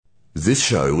This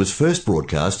show was first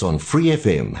broadcast on Free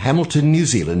FM, Hamilton, New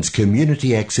Zealand's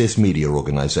community access media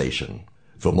organisation.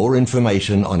 For more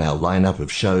information on our lineup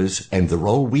of shows and the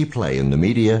role we play in the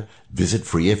media, visit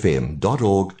freefm.org.nz.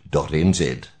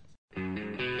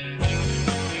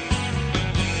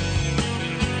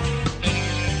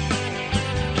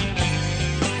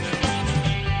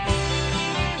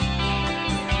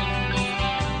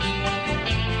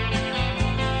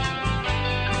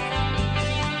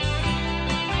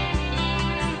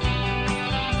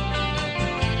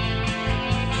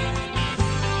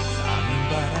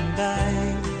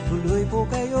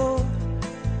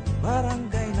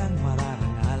 Barangay ng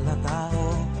mararangal na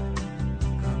tao.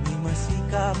 Kami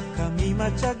masikap, kami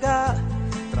matyaga,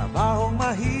 trabahong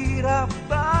mahirap,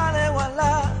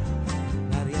 balewala.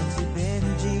 Nariyan si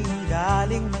Benji,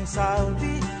 galing ng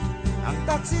Saudi, ang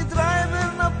taxi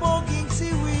driver na poging si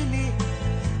Willie,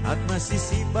 at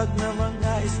masisipag na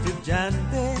mga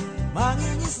estudyante,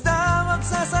 mangingisda,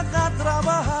 magsasaka,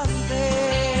 trabahante.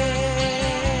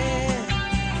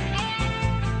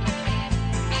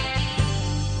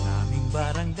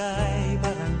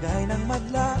 Barangay ng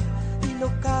Madla,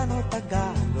 Ilocano,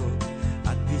 Tagalog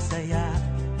at Bisaya.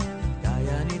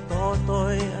 Gaya ni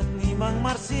Totoy at ni Mang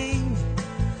Marsing,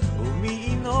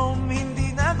 umiinom,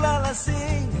 hindi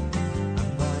naglalasing.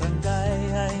 Ang barangay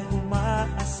ay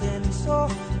umaasenso,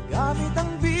 gamit ang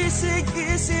bisig,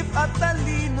 isip at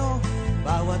talino.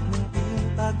 Bawat munting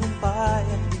tagumpay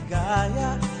at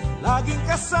ligaya, laging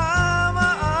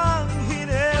kasama ang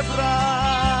Hinebra.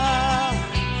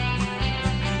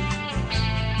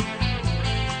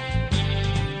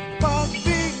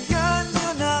 Pagbigyan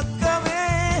nyo na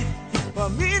kami,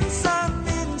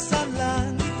 paminsan-minsan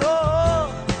lang ito.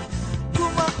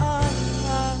 Gumaan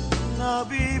ang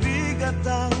nabibigat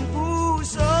ang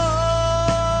puso.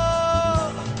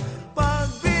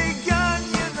 Pagbigyan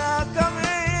nyo na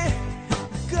kami,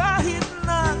 kahit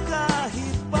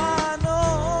paano.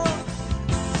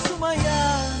 Sumaya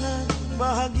ng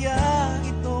bahagya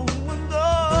itong mundo.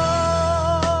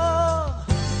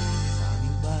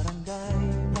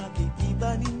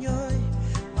 Ninyo'y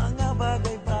mga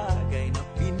bagay-bagay na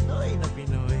Pinoy.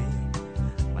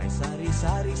 May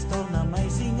sari-sari store na may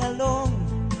singalong,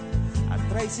 at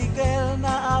tricycle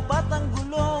na 4 ang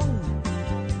gulong.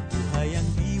 Buhay ang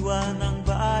diwa ng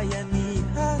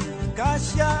bayanihan,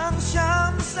 kasya ang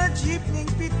siyam sa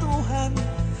jeepning 7,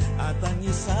 at ang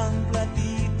isang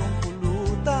platitong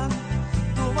pulutan,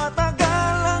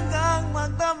 tumatagal hanggang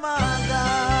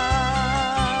magdamagan.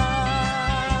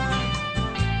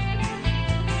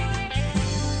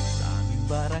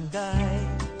 Barangay,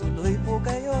 tuloy po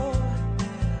kayo.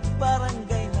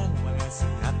 Barangay ng mga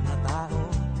sikat na tao,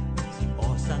 si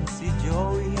Osang, si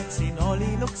Joey at si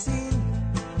Noli Locsin,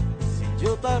 si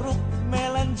Jotaruk,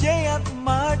 Melanjay at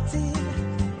Martin.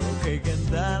 Okay,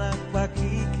 ganda ng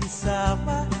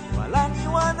pakikisama, walang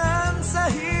iwanan sa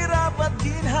hirap at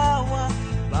ginhawa.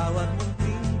 Bawat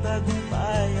munting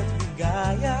tagumpay at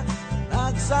ligaya,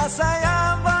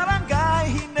 nagsasaya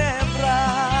Barangay Hinebra.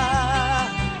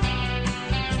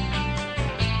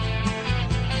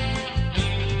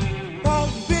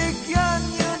 Pagbigyan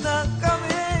nyo na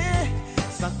kami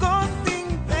sa konting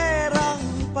perang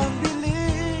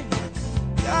pambili,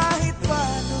 kahit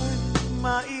paano'y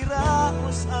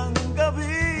mairaos ang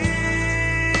gabi.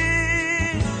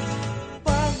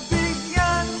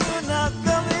 Pagbigyan nyo na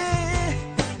kami,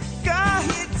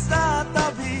 kahit sa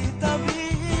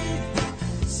tabi-tabi,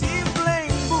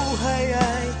 simpleng buhay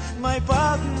ay may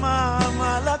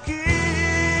pagmamalaki.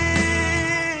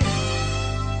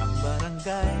 Ang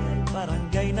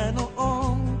barangay na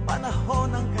noong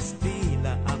panahon ng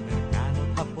Kastila, Amerikano,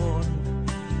 Hapon,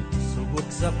 subok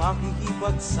sa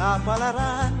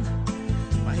pakikipagsapalaran,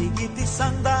 mahigit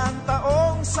 100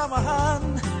 taong samahan.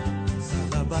 Sa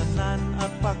labanan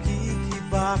at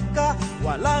pakikibaka,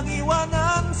 walang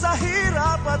iwanan sa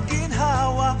hirap at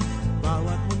ginhawa.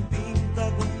 Bawat munting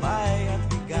tagumpay at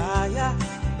ligaya,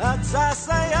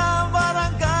 nagsasaya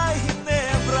Barangay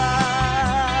Hinebra.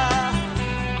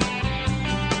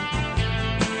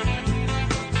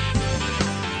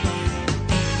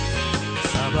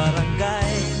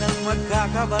 Barangay ng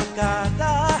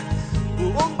magkakabarkada,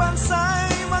 buong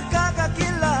bansa'y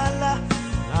magkakakilala.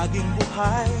 Laging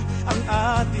buhay ang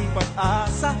ating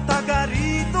pag-asa, taga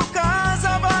rito ka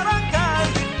sa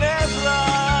Barangay Hinebra.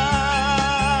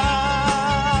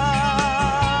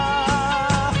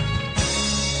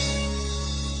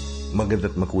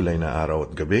 Maganda't makulay na araw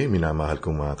at gabi, minamahal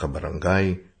kong mga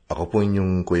kabarangay. Ako po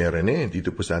inyong Kuya Rene,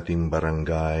 dito po sa ating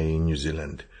Barangay New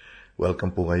Zealand.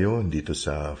 Welcome po kayo dito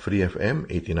sa Free FM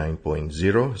 89.0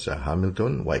 sa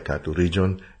Hamilton, Waikato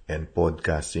Region and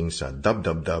podcasting sa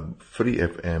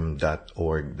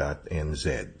www.freefm.org.nz.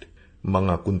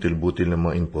 Mga kuntil-butil na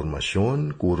mga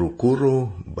impormasyon,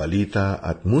 kuro-kuro, balita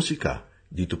at musika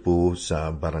dito po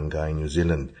sa Barangay New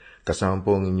Zealand. Kasama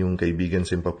po ang inyong kaibigan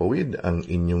sa Impapawid, ang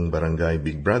inyong Barangay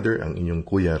Big Brother, ang inyong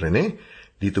Kuya Rene,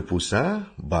 dito po sa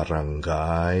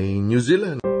Barangay New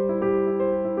Zealand.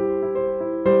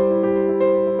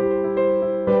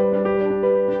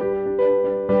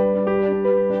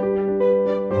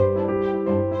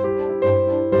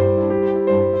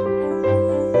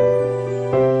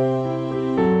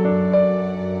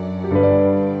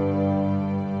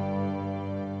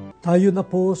 Tayo na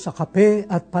po sa kape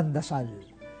at pandasal.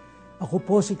 Ako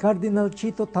po si Cardinal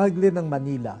Chito Tagle ng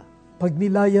Manila.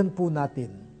 Pagnilayan po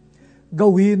natin,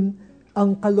 gawin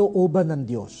ang kalooban ng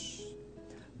Diyos.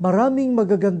 Maraming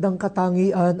magagandang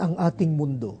katangian ang ating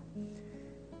mundo.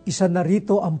 Isa na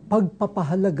rito ang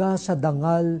pagpapahalaga sa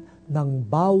dangal ng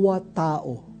bawat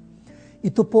tao.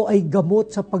 Ito po ay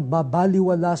gamot sa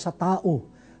pagbabaliwala sa tao,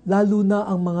 lalo na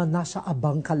ang mga nasa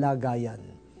abang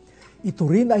kalagayan. Ito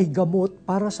rin ay gamot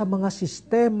para sa mga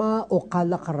sistema o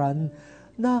kalakaran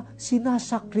na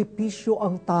sinasakripisyo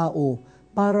ang tao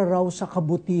para raw sa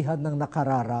kabutihan ng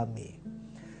nakararami.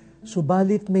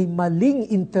 Subalit may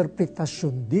maling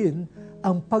interpretasyon din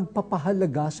ang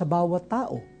pagpapahalaga sa bawat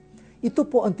tao. Ito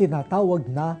po ang tinatawag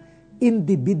na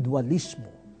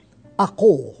individualismo.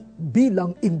 Ako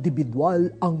bilang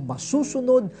individual ang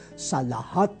masusunod sa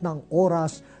lahat ng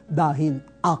oras dahil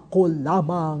ako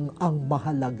lamang ang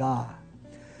mahalaga.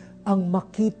 Ang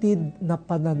makitid na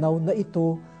pananaw na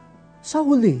ito sa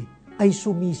huli ay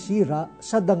sumisira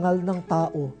sa dangal ng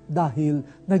tao dahil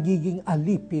nagiging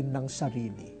alipin ng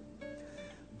sarili.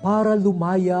 Para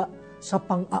lumaya sa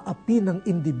pang-aapi ng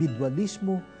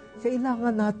individualismo,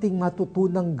 kailangan nating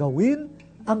matutunang gawin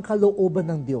ang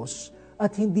kalooban ng Diyos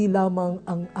at hindi lamang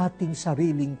ang ating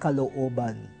sariling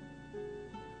kalooban.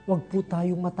 Huwag po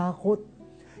tayong matakot.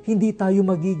 Hindi tayo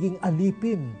magiging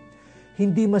alipin.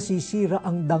 Hindi masisira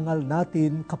ang dangal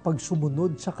natin kapag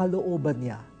sumunod sa kalooban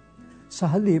niya. Sa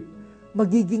halip,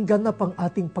 magiging ganap ang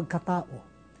ating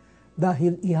pagkatao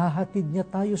dahil ihahatid niya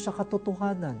tayo sa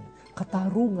katotohanan,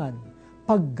 katarungan,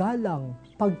 paggalang,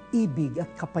 pag-ibig at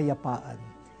kapayapaan.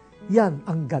 Yan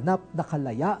ang ganap na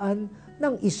kalayaan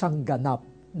ng isang ganap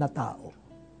na tao.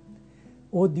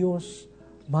 O Diyos,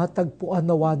 matagpuan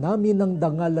nawa namin ang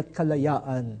dangal at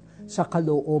kalayaan sa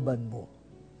kalooban mo.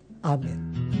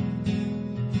 Amen.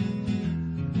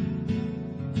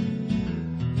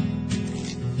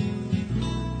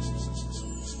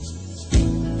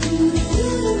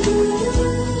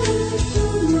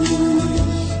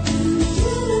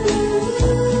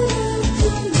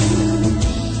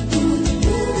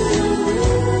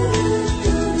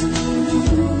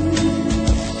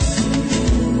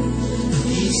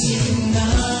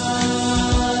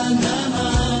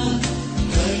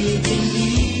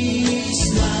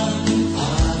 Bilis ng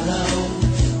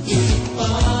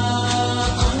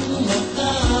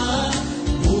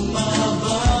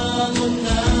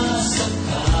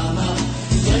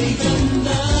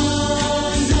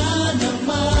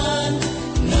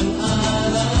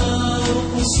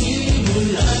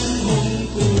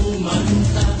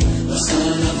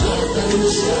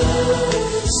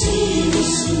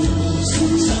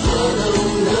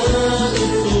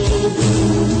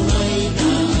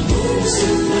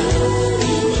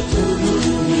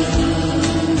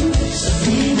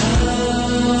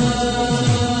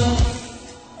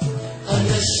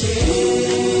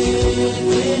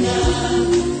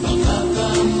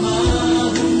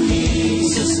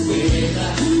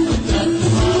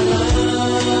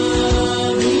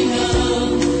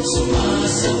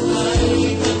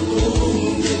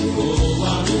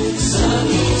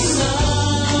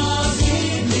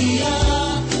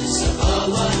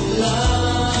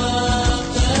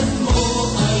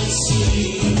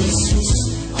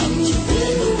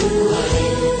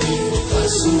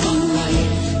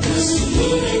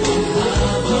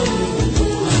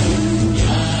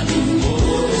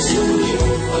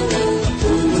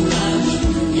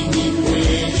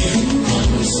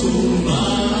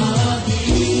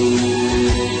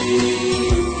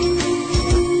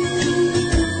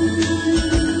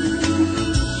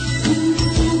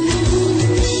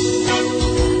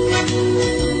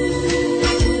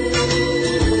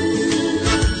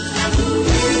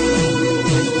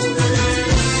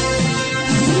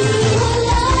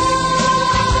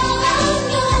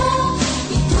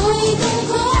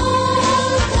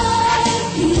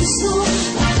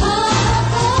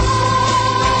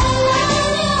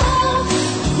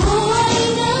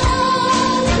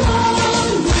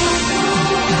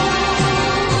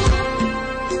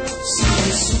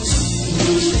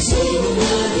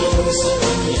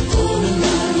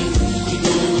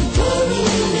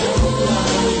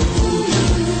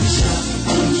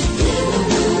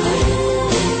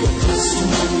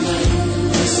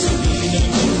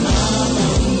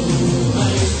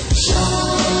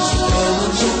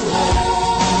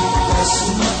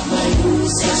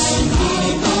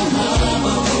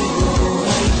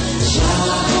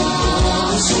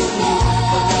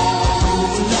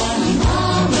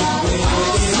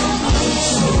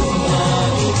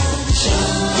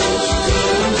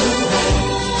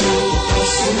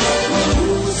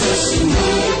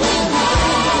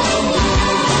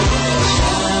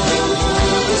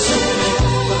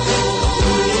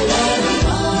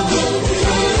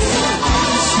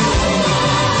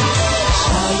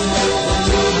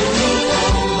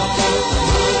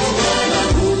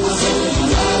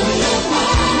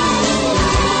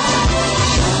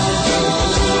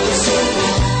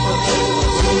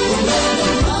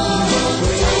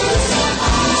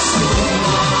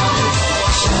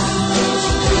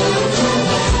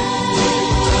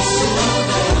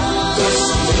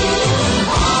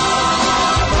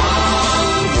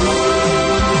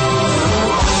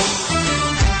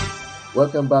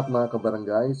Welcome back mga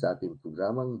kabarangay sa ating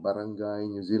programang Barangay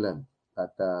New Zealand.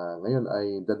 At ngayon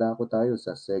ay dadako tayo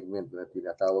sa segment na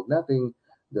tinatawag nating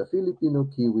The Filipino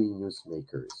Kiwi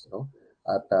Newsmakers. No?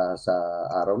 At sa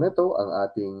araw nito, ang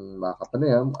ating mga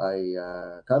kapanayam ay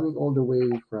coming all the way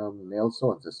from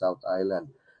Nelson sa South Island,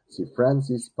 si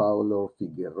Francis Paulo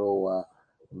Figueroa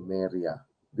Meria.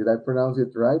 Did I pronounce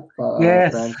it right,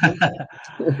 Yes. Francis?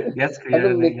 Yes,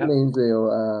 Anong clearly. nickname sa'yo?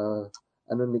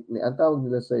 Anong nickname? Ang tawag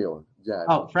nila sa'yo dyan?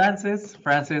 Oh, Francis,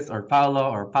 or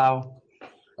Paulo, or Pau.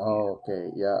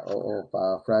 Okay, yeah, oo.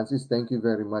 Francis, thank you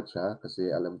very much kasi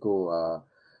alam ko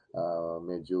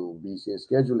medyo busy ang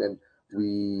schedule and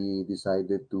we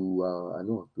decided to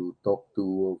talk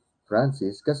to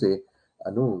Francis kasi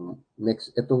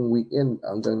itong weekend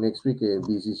hanggang next week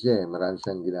busy siya, marami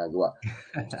siyang ginagawa.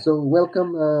 So,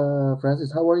 welcome Francis,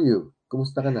 how are you?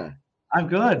 Kumusta ka na? I'm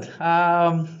good.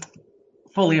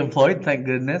 Fully employed, thank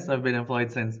goodness. I've been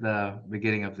employed since the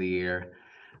beginning of the year.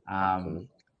 Okay.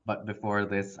 But before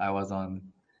this, I was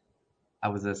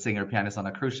a singer pianist on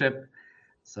a cruise ship.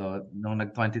 So nung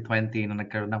 2020, nung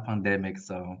nagkaroon ng pandemic,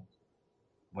 so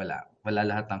wala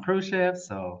lahat ng cruise ship.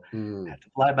 So I had to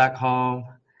fly back home.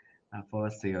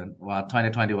 Tapos yun. Well,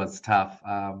 2020 was tough.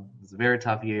 It was a very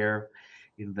tough year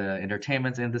in the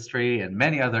entertainment industry and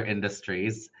many other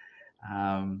industries.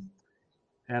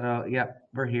 Pero yeah,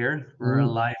 we're here. We're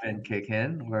alive and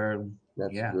kicking.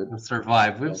 That's good. We've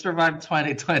survived. We've survived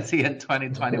 2020 and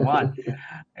 2021,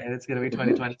 and it's going to be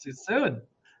 2022 soon.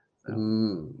 So.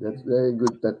 That's very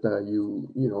good that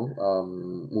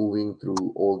moving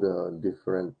through all the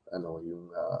different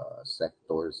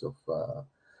sectors of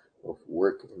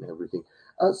work and everything.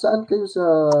 Saan kayo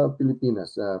sa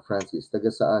Pilipinas, Francis? Taga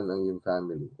saan ang iyong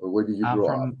family? Or where did you grow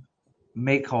up? From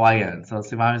May Kawayan. So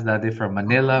si Mami's daddy from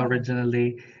Manila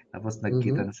originally. Tapos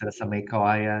nagkita na sila sa May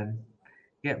Kawayan.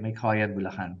 Yeah, May Kawayan,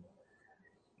 Bulacan.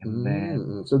 And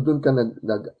then so doon ka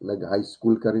nag-high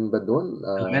school ka rin ba doon?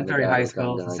 Elementary high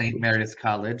school sa St. Mary's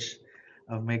College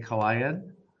of May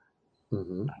Kawayan.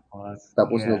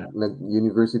 Tapos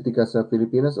nag-university ka sa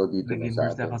Pilipinas o dito na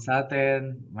sa atin? Nag-university ako sa atin,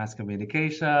 mass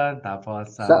communication,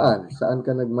 tapos Saan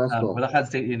ka nag-mass com? Bulacan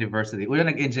State University.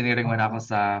 Una nag-engineering muna ako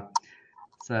sa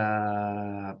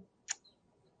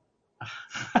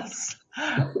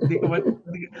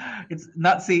it's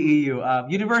not CEU,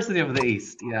 University of the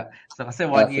East. Yeah. So kasi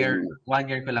one year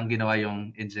ko lang ginawa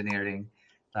yung engineering.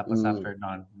 Tapos after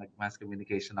nun, nag-mass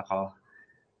communication ako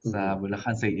sa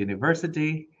Bulacan State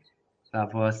University.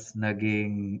 Tapos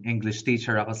naging English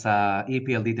teacher ako sa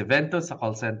EPLD Ventus, sa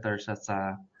call center siya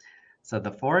sa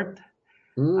The Fort.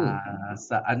 Yun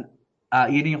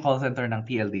yung call center ng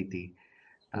PLDT.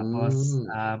 Tapos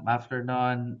after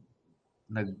nun,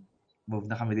 nag-move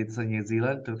na kami dito sa New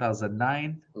Zealand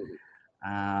 2009.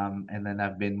 And then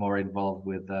I've been more involved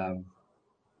with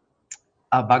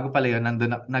bago pala yun,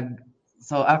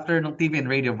 so after ng TV and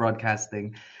radio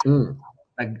broadcasting,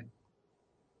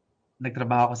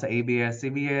 nagtrabaho ako sa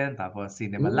ABS-CBN, tapos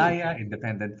Cinemalaya,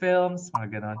 Independent Films, mga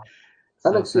ganon.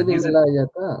 So, nag-Cinemalaya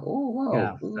ka? Oh, wow.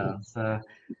 Yeah.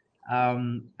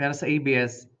 Pero sa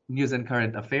ABS, News and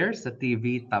Current Affairs, sa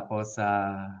TV, tapos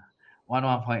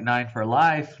 101.9 for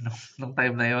life, nung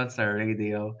time na yon sa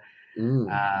radio.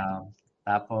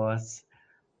 Tapos,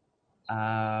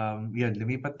 yun,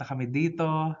 lumipat na kami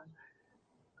dito.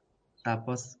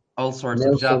 Tapos, all sorts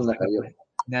of jobs.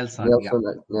 Nelson kayo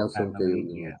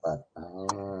lumipat.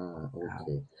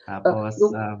 Okay. Tapos,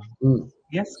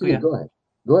 yes, Kuya.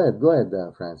 Go ahead,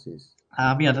 Francis.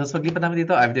 Yun, tapos paglipat namin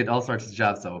dito, I did all sorts of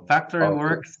jobs. So, factory Okay.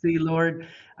 work, Sea Lord,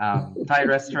 Thai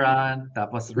restaurant,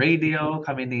 tapos radio,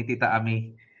 kami ni Tita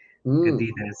Ami Mm.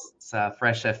 Gadines sa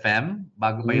Fresh FM,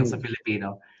 bago pa yung sa Mm.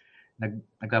 Filipino.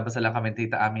 Nagbabasa lang kami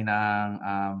Tita Ami ng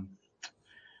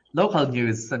local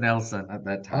news sa Nelson at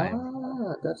that time.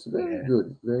 That's very Yeah. good.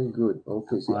 Very good.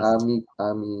 Okay, si Tapos,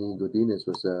 Ami Godinez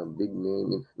was a big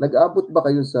name. Nag-abot ba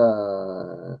kayo sa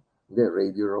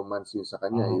Radio Romance yung sa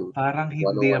kanya, yung parang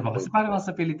hindi na po. Kasi 101.9? parang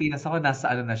sa Pilipinas ako,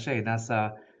 nasa ano na siya eh,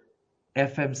 nasa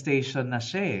FM station na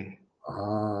siya eh.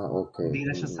 Okay. Hindi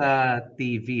na siya sa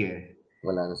TV eh.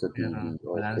 Wala na sa TV.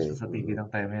 Pero wala na Okay. siya sa TV ng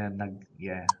time na yan.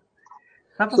 Yeah.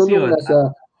 Tapos So, nung yun,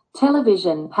 nasa...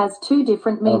 Television has two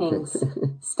different Okay. meanings.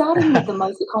 Starting with the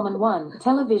most common one,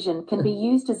 television can be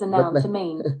used as a noun to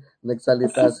mean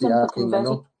Nagsalita a system for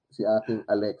converting. si aking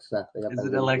Alexa. Kaya is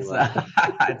it tanggalin ko Alexa?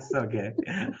 nga. It's okay.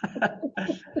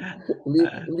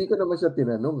 hindi ko naman siya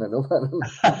tinanong, parang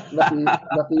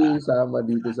nakisama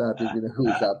dito sa ating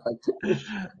pinag-uusapan.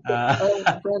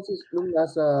 Francis, nung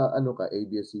nasa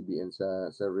ABS-CBN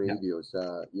sa radio,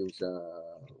 yung sa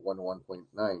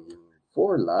 101.9, yung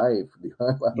For Life, di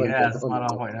ba? Yes,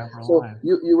 Parang parang ganun. for So life.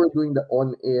 you were doing the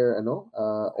on-air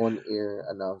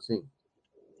announcing.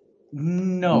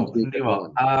 No, DJ hindi ka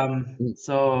po. noon.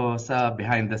 So sa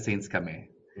behind the scenes kami.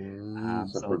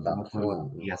 Sa So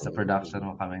production. sa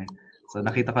production mo kami. So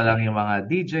nakita ko lang yung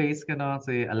mga DJs gano'n,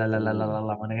 si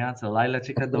alalalala mo na yan, si Laila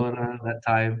Chicadora that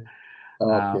time.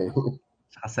 Okay.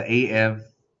 Saka sa AM.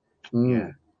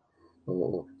 Yeah.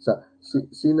 Oo.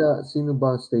 Sino ba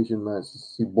ang station manager?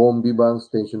 Si Bombi ba ang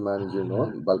station manager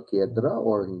noon? Balquiedra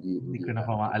or hindi? Hindi ko na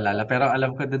po maalala. Pero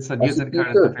alam ko din sa Si news and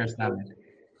current Peter. affairs namin.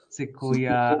 Si Si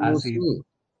Kuya, Peter Musni.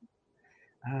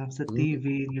 sa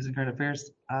TV, news and current affairs,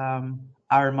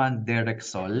 Arman Derek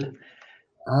Sol.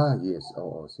 Yes.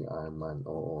 Oo, si Arman.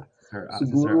 Oo. Sir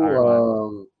Siguro,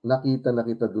 Arman.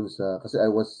 nakita dun kasi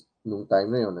I was, nung time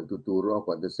na yun, nagtuturo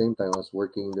ako. At the same time, I was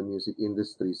working in the music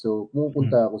industry. So,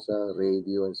 pumupunta ako sa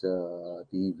radio and sa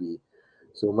TV.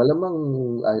 So, malamang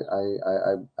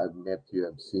I've met you,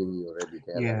 I've seen you already.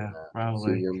 Kaya Yeah,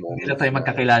 probably. senior Hindi moments na tayo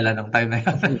magkakilala nung time na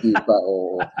yun. Hindi pa,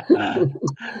 oo.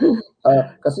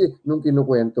 Kasi nung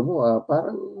kinukwento mo,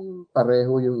 parang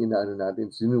pareho yung inaano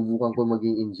natin. Sinubukan ko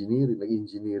maging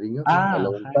nag-engineering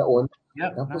ako, 2 taon.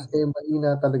 Yep, Tapos nice.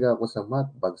 mahina talaga ako sa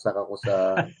math. Bagsak ako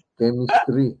sa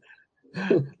chemistry.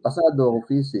 Pasado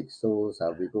ako physics. So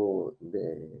sabi ko, hindi.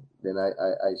 Then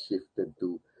I shifted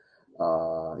to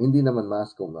hindi naman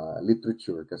mass comm,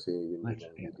 literature kasi yun ang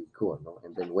hindi ko, no?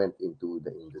 And then went into the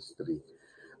industry.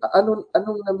 Anong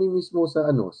nami-miss mo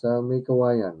sa May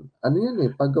Kawayan? Ano yan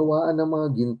paggawaan ng mga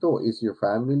ginto. Is your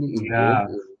family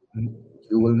involved in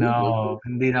jewelry? No,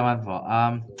 hindi naman po.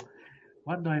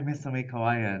 What do I miss sa May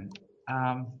Kawayan?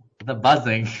 The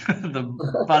buzzing. The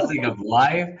buzzing of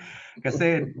life.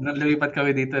 Kasi nung lumipat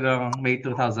kami dito noong May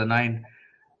 2009,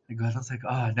 I was like,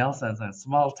 Nelson's a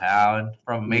small town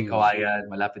from May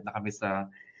Kawayan. Malapit na kami sa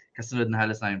kasunod na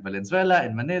halos namin Valenzuela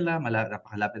in Manila.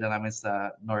 Napakalapit na namin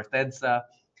sa North EDSA.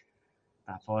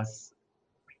 Tapos,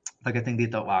 pagdating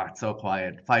dito, wow, it's so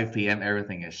quiet. 5 p.m.,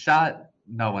 everything is shut.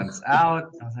 No one's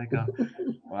out. I was like,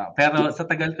 wow. Pero sa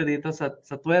tagal ko dito, sa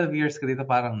 12 years ko dito,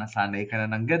 parang nasanay ka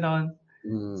na ng ganon.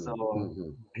 So,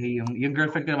 yung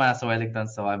girlfriend ko naman nasa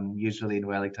Wellington, so I'm usually in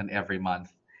Wellington every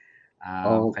month.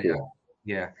 Okay. Kaya,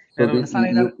 yeah. So Pero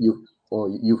nasanay na.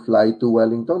 you fly to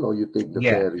Wellington or you take the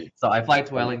ferry? So I fly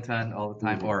to Wellington all the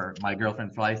time, or my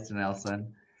girlfriend flies to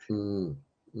Nelson.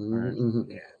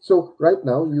 So right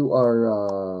now you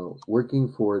are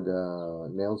working for the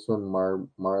Nelson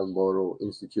Marlborough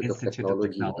Institute of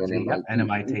Technology, NMIT.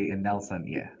 NMIT in Nelson,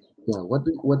 yeah. Yeah. What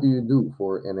do you do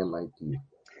for NMIT?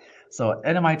 So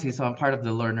NMIT, so I'm part of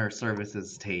the Learner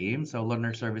Services team. So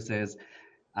Learner Services,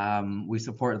 we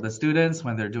support the students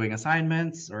when they're doing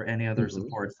assignments or any other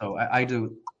support. So I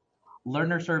do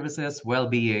Learner Services,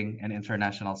 well-being, and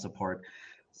international support.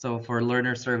 So for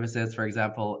Learner Services, for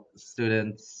example,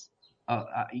 students,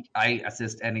 I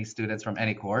assist any students from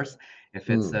any course. If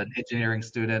it's an engineering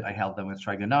student, I help them with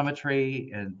trigonometry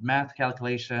and math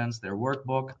calculations, their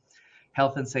workbook,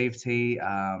 health and safety,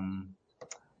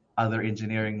 other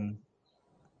engineering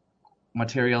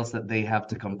materials that they have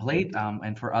to complete.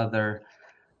 And for other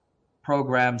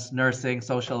programs, nursing,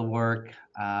 social work,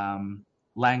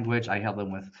 language, I help them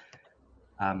with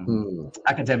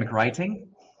academic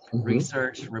writing,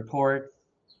 research, report,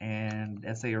 and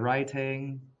essay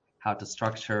writing, how to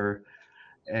structure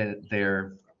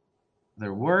their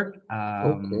work.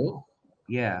 Okay.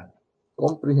 Yeah.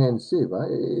 Comprehensive.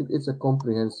 It's a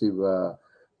comprehensive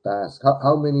task.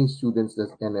 How many students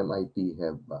does NMIT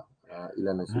have?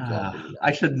 Ilan ang estudyante nila?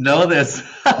 I should know this.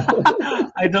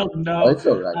 I don't Oh, know. it's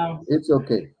all right. It's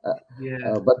okay.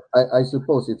 Yeah. But I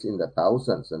suppose it's in the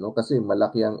thousands, ano? Kasi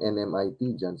malaki ang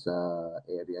NMIT dyan sa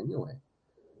area nyo eh.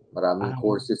 Maraming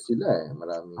courses sila eh.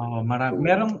 Maraming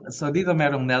So dito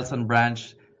merong Nelson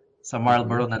branch, sa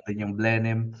Marlborough nandun yung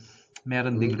Blenheim,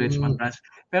 meron ding Richmond branch.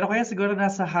 Pero kaya siguro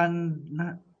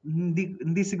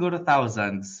hindi siguro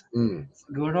thousands.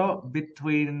 Siguro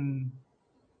between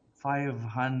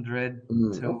 500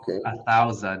 to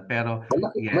 1,000. Pero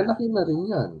malaki na rin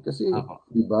yan. Kasi,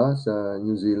 di ba, sa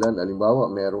New Zealand, halimbawa,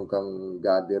 meron kang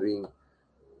gathering,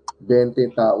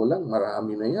 20 tao lang,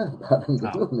 marami na yan. Parang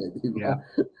gano'n eh, di ba?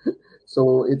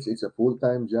 So, it's a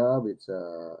full-time job. It's a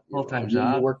full-time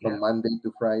job. You work from yeah. Monday to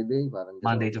Friday. Parang gano'n.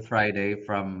 Monday to Friday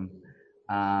from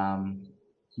 9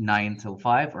 till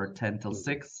 5 or 10 till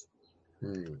 6.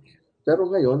 Pero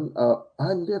ngayon,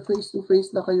 hindi,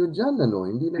 face-to-face na kayo dyan, ano?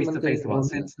 Hindi naman face-to-face kayo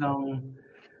since nung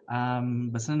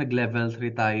basta nag-level 3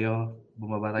 tayo,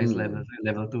 bumaba tayo sa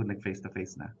level 2,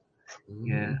 nag-face-to-face na.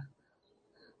 Yeah.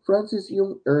 Francis,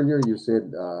 yung earlier you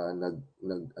said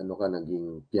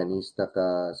naging pianista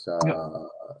ka sa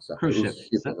cruise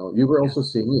ship, no? You were also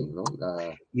singing, no?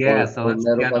 So it's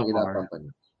meron piano kang bar.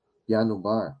 Piano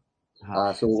bar.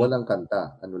 So walang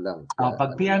kanta, ano lang.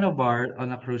 Pag piano bar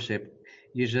on a cruise ship,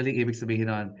 usually ibig sabihin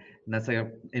nun,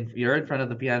 you're in front of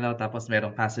the piano, tapos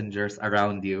merong passengers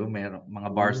around you, merong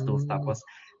mga bar stools, tapos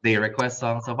they request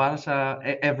songs. So parang siya,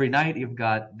 every night you've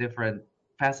got different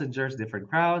passengers, different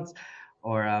crowds,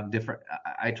 or different.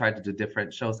 I try to do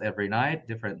different shows every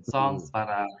night, different songs,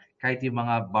 para kahit yung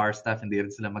mga bar staff hindi rin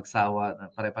sila magsawa,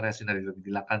 pare-parehas yung narinig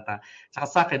nilang kanta. Tsaka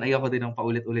sa akin, ayoko din ng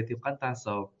paulit-ulit yung kanta.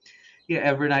 So yeah,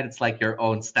 every night it's like your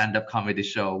own stand-up comedy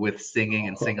show with singing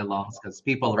and sing-alongs because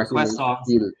people request songs.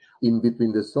 In between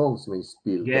the songs, may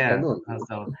spill. Yeah.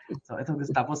 So ito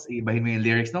gusto, tapos ibahin mo yung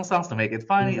lyrics ng songs to make it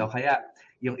funny, o kaya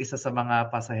yung isa sa mga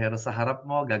pasahero sa harap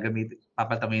mo,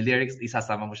 papalitan mo yung lyrics,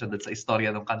 isasama mo siya doon sa istorya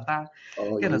ng kanta.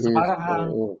 So parang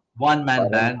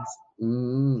one-man bands.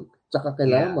 Tsaka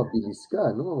kailangan mabilis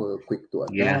ka, no? Quick to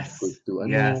adapt, quick to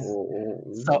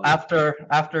So after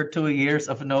 2 years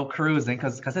of no cruising,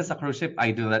 kasi sa cruise ship,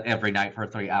 I do that every night for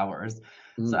 3 hours.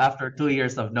 So after 2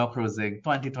 years of no cruising,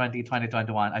 2020, 2021,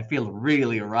 I feel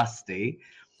really rusty.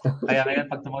 Kaya ngayon,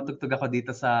 pag tumutugtog ako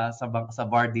dito sa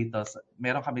bar dito,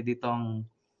 meron kami ditong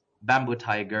Bamboo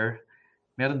Tiger.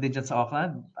 Meron din dyan sa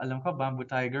Auckland. Alam ko, Bamboo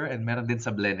Tiger. And meron din sa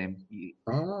Blenheim.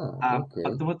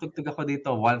 Pag tumutugtog ako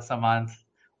dito once a month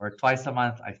or twice a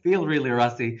month, I feel really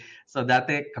rusty. So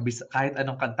dati, kahit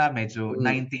anong kanta, medyo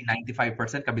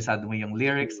 90-95% kabisado mo yung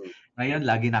lyrics. Ngayon,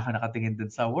 lagi na ako nakatingin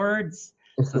dun sa words,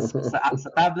 sa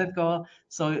tablet ko.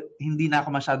 So hindi na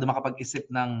ako masyado makapag-isip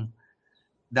ng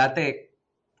dati,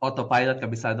 autopilot,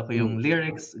 kabisado ko yung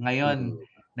lyrics. Ngayon,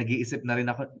 nag-iisip na rin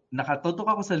ako, nakatutok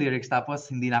ako sa lyrics, tapos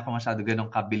hindi na ako masyado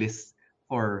ganun kabilis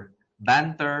for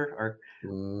banter or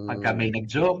pagka may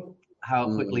nag-joke, how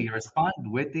quickly you respond,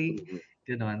 witty,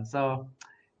 gano'n. So,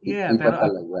 yeah, iba pero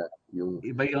talaga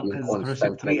iba yung cruise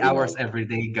ship, 3 hours every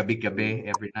day, gabi-gabi,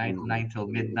 every night, 9 till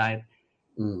midnight.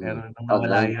 Pero nung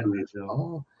nawala yan, medyo...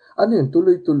 Ano yun?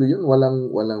 Tuloy-tuloy yun?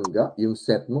 Walang gap? Yung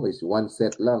set mo is one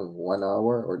set lang, 1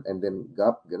 hour, and then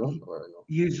gap, gano'n? Or ano?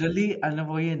 Usually, ano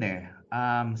po yun eh.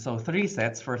 So, 3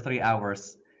 sets for 3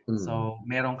 hours. So,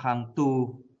 meron kang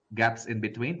 2 gaps in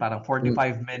between, parang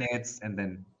 45 minutes and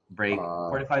then break.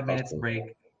 45 minutes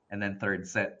break and then third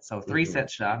set. So, 3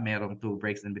 sets siya, merong 2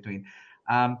 breaks in between.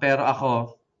 Pero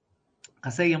ako,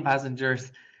 kasi yung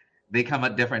passengers, they come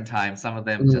at different times. Some of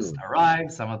them just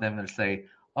arrive. Some of them will say,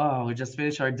 oh, we just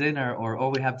finished our dinner, or oh,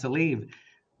 we have to leave.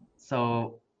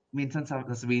 So, minsan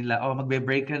sabihin lang, oh,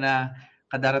 magbe-break ka na,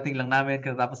 kadarating lang namin,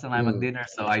 katapos lang namin mag-dinner.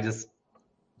 So, I just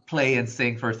play and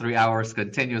sing for 3 hours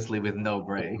continuously with no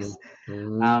breaks.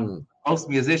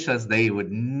 Most musicians, they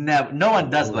would never, no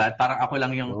one does that. Parang ako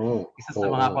lang yung isa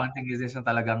sa mga konting musician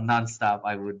talagang non-stop.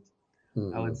 I would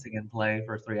sing and play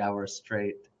for 3 hours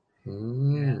straight.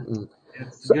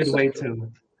 It's a good way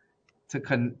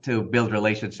to build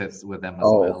relationships with them as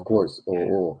well. Of course.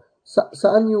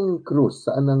 Saan yung cruise?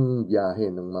 Saan ang biyahe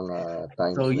ng mga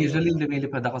times? So usually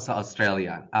lumilipad ako sa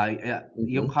Australia.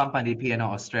 Yung company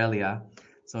Piano Australia.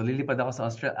 So lilipad ako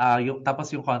sa Australia.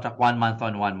 Tapos yung contract 1 month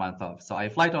on, 1 month off. So I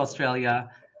fly to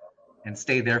Australia and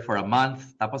stay there for a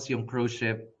month. Tapos yung cruise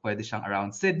ship, pwede siyang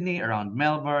around Sydney, around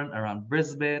Melbourne, around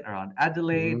Brisbane, around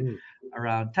Adelaide,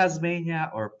 around Tasmania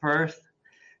or Perth.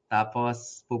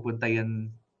 Tapos pupunta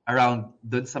yun around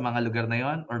dun sa mga lugar na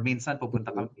yon, or minsan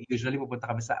usually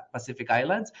pupunta kami sa Pacific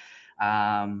Islands,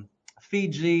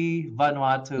 Fiji,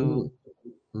 Vanuatu,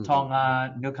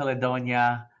 Tonga, New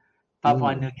Caledonia,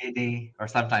 Papua New Guinea, or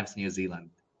sometimes New Zealand.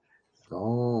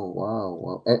 Oh,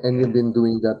 wow. And you've been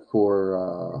doing that for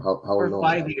how For long,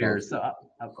 5 years, Francis?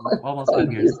 so almost 5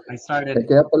 years. I Eh, started.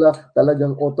 kaya pala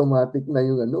talagang automatic na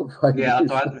yung 5 Yeah,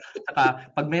 years.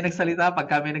 saka pag may nagsabi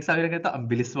ng ganito, ang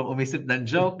bilis mo umisip ng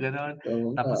joke, gano'n.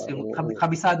 Oo nga, Tapos yung oo.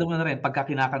 kabisado mo na rin, pagka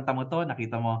kinakanta mo 'to,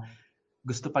 nakita mo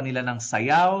gusto pa nila ng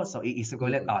sayaw, so iisip ko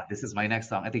ulit, this is my next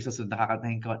song. Ito yung susunod na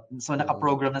kakantahin ko. So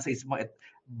naka-program na sa isip mo,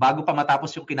 bago pa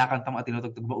matapos yung kinakanta mo at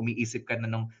tinutugtog mo, umiisip ka na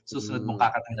nung susunod mong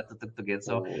kakantahin na tutugtugin.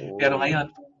 So, pero ngayon,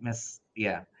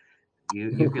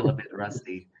 you feel a bit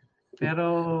rusty.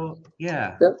 Pero,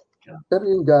 yeah. Pero, pero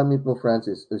yung gamit mo,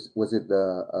 Francis, was it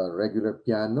a regular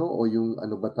piano o yung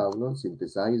ano ba tawag nun,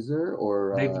 synthesizer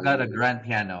or They've got a yung grand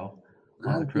piano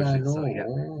on the grand cruise ship. piano? So, yeah.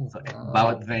 Oh, So, wow.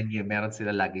 bawat venue, meron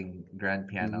sila laging grand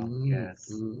piano.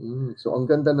 Yes. So ang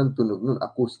ganda ng tunog nun,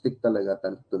 acoustic talaga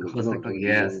tunog nun, Acoustic,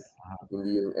 yes.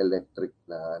 hindi yung electric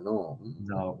na No.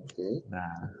 Okay.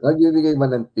 Nah. Nagbibigay ba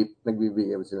ng tip?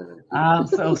 Nagbibigay ba sila ng tip?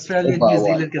 Sa O Australia, New bawal?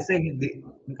 Zealand kasi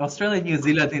Australia, New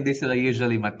Zealand hindi sila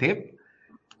usually matip.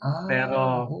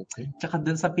 Pero Okay. tsaka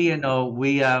dun sa piano,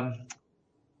 we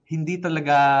hindi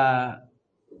talaga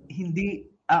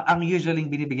ang usually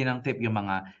binibigyan ng tip yung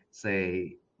mga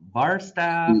say bar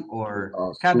staff or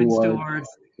cabin Steward. stewards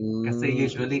kasi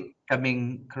usually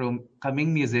kaming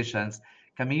musicians,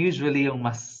 kami usually yung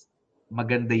mas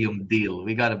maganda yung deal.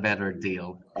 We got a better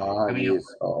deal. Kami yung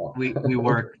Yes. Oo. we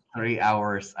work 3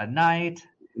 hours a night.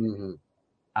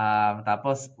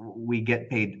 Tapos we get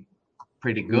paid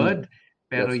pretty good.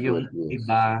 Pero That's yung good, yes.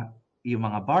 iba, yung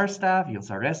mga bar staff, yung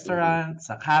sa restaurant,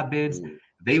 sa cabins,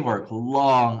 they work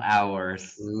long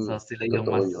hours. So sila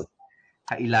yung mas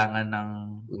kailangan ng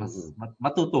mas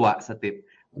matutuwa sa tip.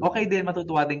 Okay din,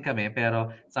 matutuwa din kami,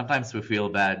 pero sometimes we feel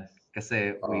bad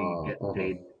kasi we get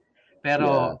paid.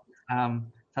 Pero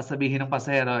sasabihin ng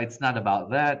pasahero, it's not about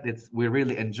that. We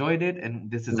really enjoyed it and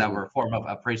this is our form of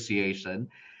appreciation.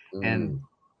 And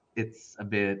it's a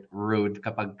bit rude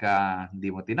kapag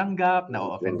hindi mo tinanggap,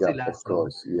 na-offend sila. Of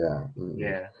course, yeah.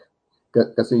 Yeah.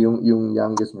 Kasi yung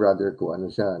youngest brother ko,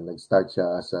 nag-start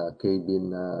siya as a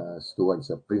cabin steward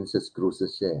sa Princess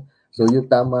Cruises siya. So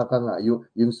yung tama ka nga,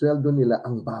 yung sweldo nila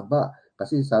ang baba.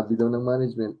 Kasi sabi daw ng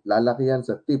management, lalaki yan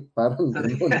sa tip, parang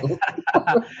gano'n. No?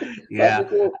 Yeah.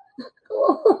 Sabi ko,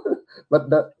 but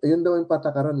yun daw yung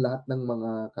patakaran lahat ng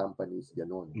mga companies,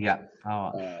 gano'n. Yeah.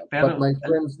 But my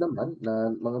friends naman,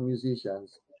 na mga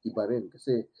musicians, iba rin.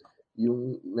 Kasi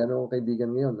yung meron akong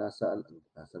kaibigan ngayon, nasaan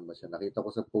ba siya? Nakita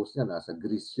ko sa post niya, nasa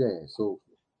Greece siya eh. So,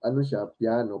 siya,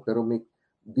 piano, pero may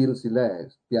deal sila eh.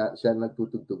 Siya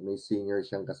nagtutugtog, may singer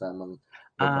siyang kasamang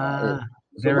babae.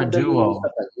 So, they're a madali duo. sa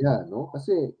kanya, no?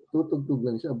 Kasi tutugtog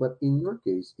lang siya. But in your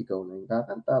case, ikaw na yung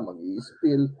kakanta,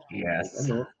 mag-i-spill. Yes.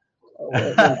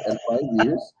 And 5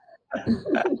 years.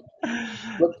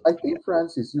 But I think,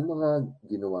 Francis, yung mga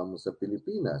ginawa mo sa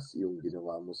Pilipinas, yung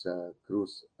ginawa mo sa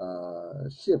cruise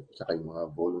ship, tsaka yung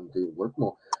mga volunteer work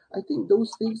mo, I think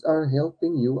those things are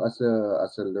helping you as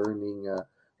a learning,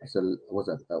 as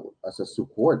a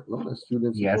support, no? As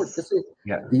student support. Yes. Kasi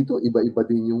dito, iba-iba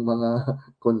din yung mga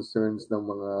concerns ng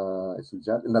mga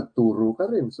estudyante. Nagturo ka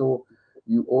rin. So,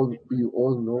 you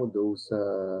all know those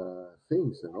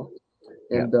things, no?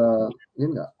 And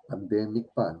yun nga, pandemic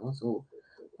pa, no? So,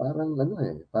 parang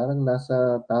parang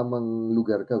nasa tamang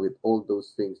lugar ka with all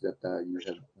those things that you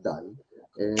have done.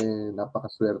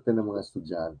 Napakaswerte ng mga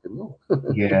estudyante mo.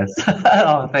 Yes.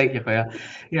 Thank you, Kuya.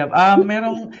 Yeah,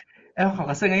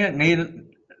 kasi ngayon,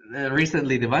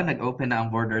 recently, di ba, nag-open na ang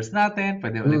borders natin,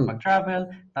 pwede ulit mag-travel.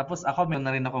 Tapos ako, meron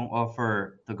na rin akong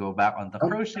offer to go back on the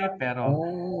cruise ship, pero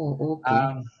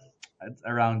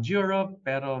around Europe,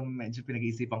 pero medyo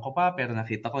pinag-iisipan ko pa, pero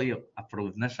nakita ko yung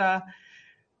approved na siya.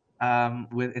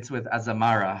 It's with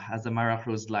Azamara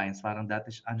Cruise Lines. Parang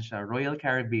dati siya, Royal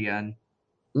Caribbean.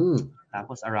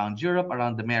 Tapos around Europe,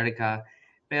 around America.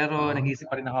 Pero nag-iisip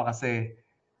pa rin ako kasi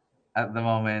at the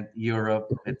moment, Europe,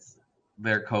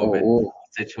 their COVID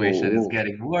situation is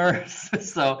getting worse.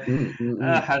 So,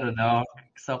 I don't know.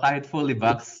 So kahit fully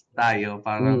vaxxed tayo,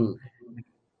 parang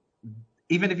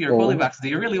even if you're fully vaxxed, do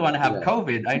you really want to have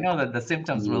COVID? I know that the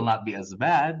symptoms will not be as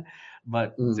bad,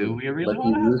 but do we really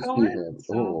want to have COVID?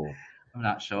 So, I'm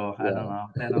not sure. I don't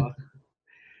know.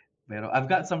 Pero I've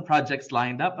got some projects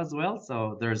lined up as well.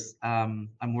 So there's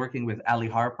I'm working with Ali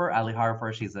Harper. Ali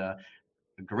Harper, she's a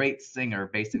great singer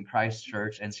based in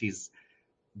Christchurch, and she's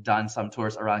done some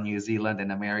tours around New Zealand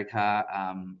and America,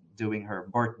 doing her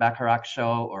Burt Bacharach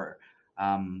show or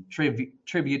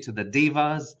tribute to the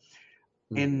divas.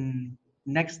 In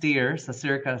next year, sa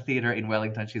Circa Theatre in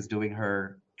Wellington, she's doing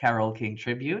her Carole King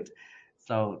tribute.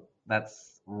 So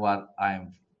that's what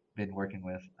I'm been working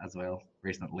with as well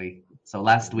recently. So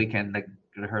last weekend,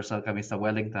 nag-rehearsal kami sa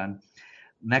Wellington.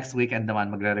 Next weekend naman,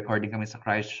 magre-recording kami sa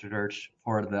Christchurch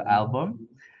for the album,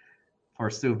 for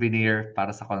Souvenir,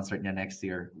 para sa concert niya next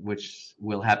year, which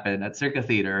will happen at Circa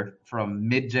Theater from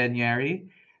mid-January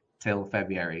till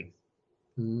February.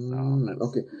 So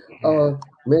Okay. yeah.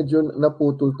 Medyo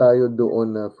naputol tayo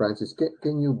doon, Francis.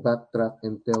 Can you backtrack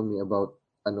and tell me about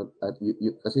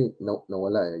kasi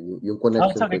nawala yung connection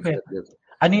It's okay, ko. kuya.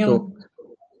 Ano yung...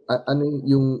 So, ano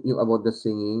yung about the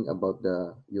singing, about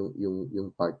the yung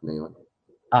part na yun?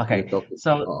 Okay.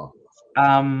 So,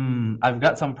 I've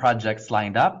got some projects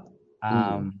lined up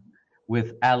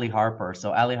with Ali Harper.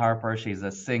 So Ali Harper, she's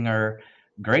a singer,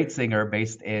 great singer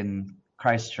based in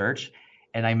Christchurch,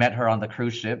 and I met her on the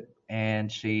cruise ship, and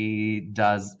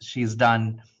she's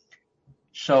done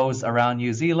shows around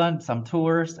New Zealand, some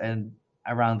tours, and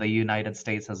around the United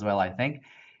States as well, I think.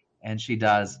 And she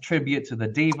does tribute to the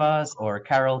divas or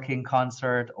Carole King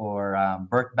concert or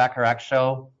Burt Bacharach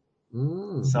show.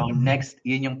 So next,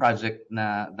 yun yung project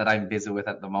that I'm busy with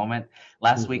at the moment.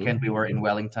 Last weekend we were in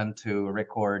Wellington to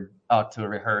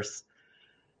rehearse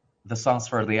the songs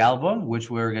for the album,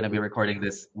 which we're going to be recording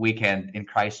this weekend in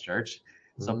Christchurch.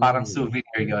 So parang souvenir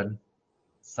yun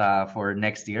for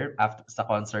next year after sa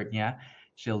concert niya.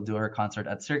 She'll do her concert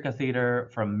at Circa Theater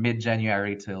from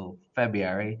mid-January till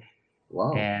February.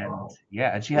 Wow. And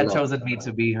and she had chosen me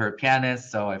to be her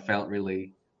pianist, so I felt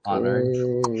really honored.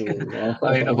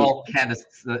 I mean, of all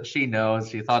pianists that she knows,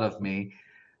 she thought of me.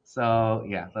 So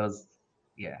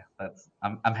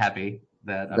I'm happy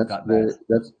that I've got that.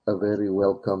 That's a very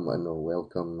welcome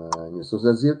news. So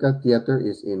the Circa Theater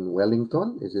is in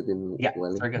Wellington. Is it in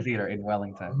Wellington? Circa Theater in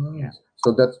Wellington. Yeah.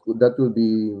 So that will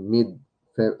be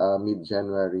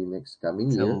mid-January next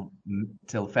coming year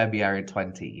till February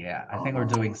 20. Yeah, I think we're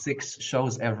doing 6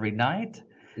 shows every night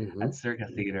at Circa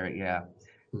Theater. Yeah,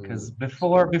 because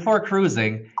before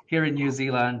cruising here in New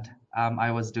Zealand, I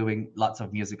was doing lots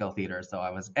of musical theater. So I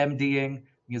was MDing,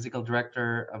 musical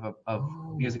director of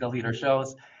musical theater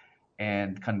shows,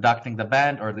 and conducting the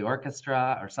band or the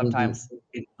orchestra, or sometimes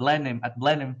at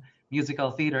Blenheim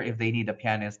Musical Theater, if they need a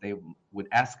pianist, they would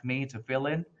ask me to fill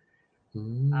in.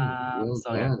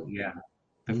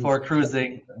 Before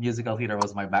cruising, musical theater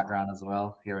was my background as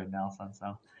well here in Nelson,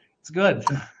 so it's good.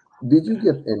 Did you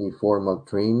get any formal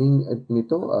training at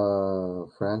nito,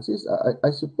 Francis?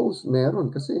 I suppose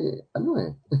meron kasi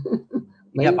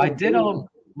Yep, I did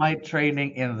all my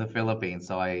training in the Philippines,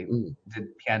 so I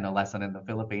did piano lesson in the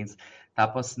Philippines.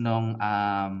 Tapos nung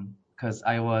because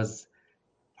I was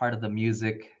part of the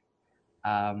music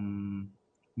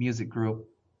group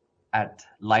at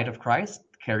Light of Christ,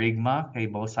 Kerigma, kay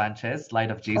Bo Sanchez, Light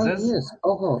of Jesus. Yes.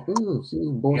 Si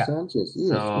Bo Sanchez.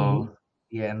 Yes. So,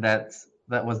 and that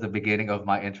was the beginning of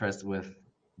my interest with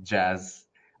jazz.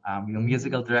 Yung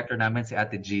musical director namin, si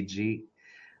Ate Gigi.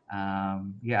 I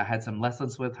had some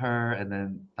lessons with her, and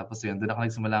then tapos yun, doon ako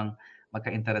nagsimulang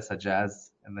magka-interest sa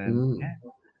jazz. And then,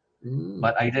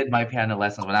 But I did my piano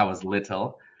lessons when I was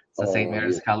little sa St.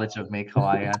 Mary's College of May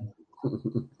Kawayan.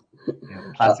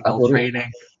 Classical training.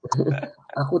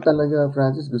 Ako talaga,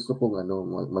 Francis, gusto kong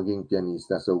maging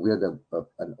pianista. So we had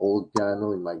an old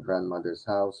piano in my grandmother's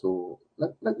house. So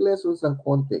nag-lessons ng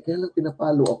konti. Kaya lang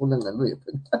pinapalo ako ng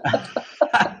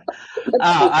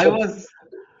I was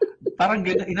parang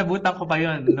inabutan ko pa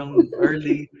yun nung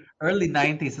early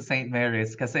 90s sa St.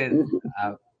 Mary's kasi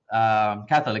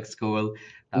Catholic school,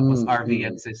 tapos RV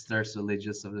and Sisters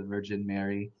Religious of the Virgin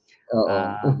Mary.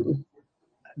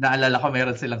 Naalala ko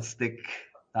meron silang stick.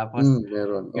 Tapos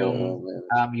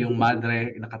yung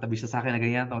madre, nakatabi siya sa akin na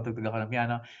ganyan, tumutugtog ako ng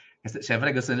piano. Kasi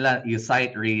syempre gusto nila, you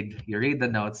read the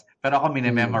notes. Pero ako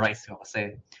minememorize ko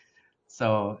kasi.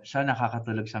 So, siya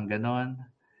nakakatulog siyang ganon.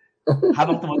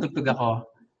 Habang tumutugtog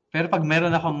ako, pero pag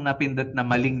meron akong napindot na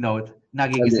maling note,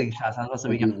 nagigising siya.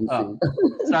 Sabi niya,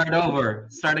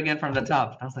 start again from the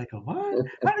top. I was like, what?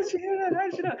 How did she hear that? How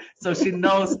did she know? So she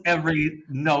knows every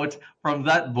note from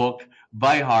that book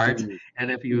by heart.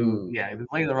 And if you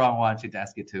play the wrong one, she'd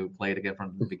ask you to play it again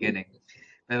from the beginning.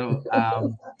 Pero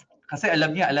kasi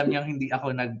alam niya hindi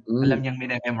ako alam niyang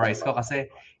minememorize ko kasi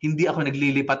hindi ako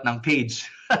naglilipat ng page.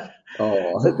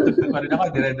 Parin ako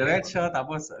dire-diretso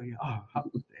tapos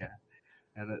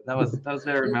that was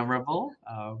very memorable.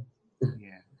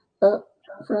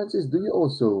 Francis, do you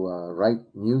also write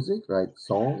music, write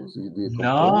songs? Do you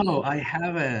compose? No, I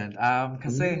haven't.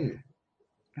 Kasi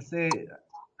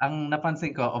ang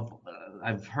napansin ko,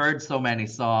 I've heard so many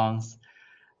songs.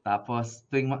 Tapos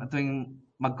tuwing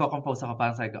magko-compose ako,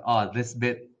 parang sabi ko, this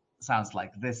bit sounds like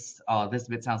this. This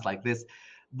bit sounds like this.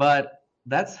 But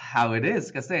that's how it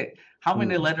is. Kasi how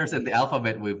many letters in the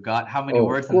alphabet we've got, how many Oh, of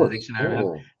words in the course. dictionary we have.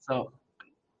 Oo. So,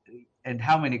 and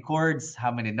how many chords, how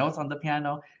many notes on the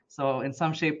piano. So in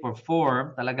some shape or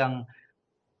form, talagang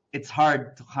it's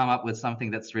hard to come up with something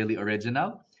that's really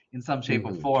original. In some shape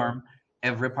or form,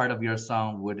 every part of your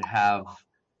song would have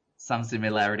some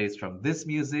similarities from this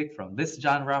music, from this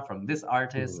genre, from this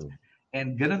artist.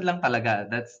 And ganun lang talaga.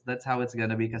 That's how it's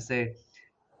gonna be kasi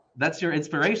that's your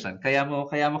inspiration. Kaya mo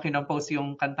kinompose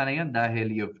yung kanta na yun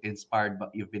dahil you've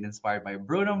been inspired by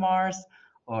Bruno Mars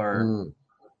or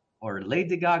or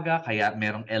Lady Gaga, kaya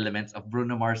merong elements of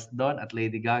Bruno Mars doon at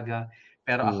Lady Gaga.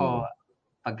 Pero ako,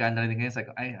 pagka narinig ko yun, it's like,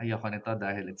 ay, ayoko nito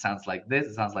dahil it sounds like this,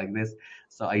 it sounds like this.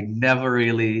 So I never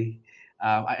really,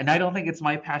 and I don't think it's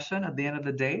my passion at the end of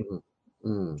the day.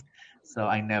 So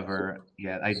I never,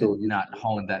 I So did not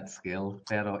hone that skill.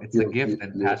 Pero it's a you gift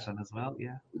and passion as well,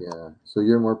 yeah. yeah. So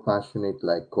you're more passionate,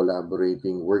 like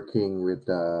collaborating, working with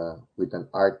an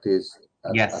artist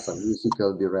as a Yes,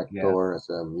 musical yes. director, as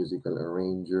a musical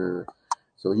arranger.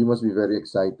 So you must be very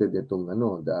excited itong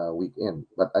the weekend.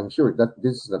 But I'm sure that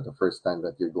this is not the first time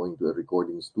that you're going to a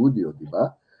recording studio, di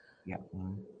ba? Yeah.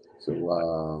 So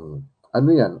ano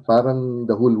yan? Parang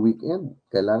the whole weekend.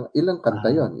 Ilang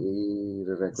kanta yon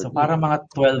So i-record para mo? mga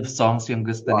 12 songs yung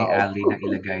gusto ni Wow. Ali na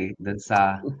ilagay dun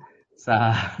sa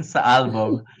sa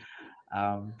album.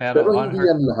 Pero Pero on hindi her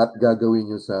yan lahat gagawin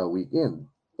nyo sa weekend.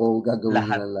 O gagawin nyo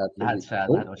lahat lang lahat sa lahat weekend. siya,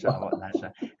 Oh, lahat o siya, wow. lahat siya.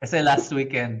 Kasi last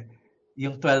weekend,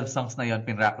 yung 12 songs na yon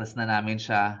pinractice na namin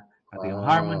siya, pati yung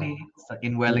Ah, harmony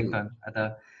in mm, Wellington at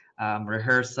a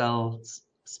rehearsal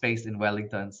space in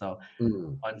Wellington. So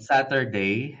mm. on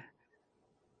Saturday,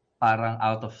 parang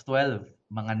out of 12,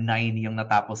 mga 9 yung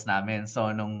natapos namin.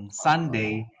 So nung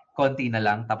Sunday, konti na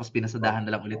lang, tapos pinasadahan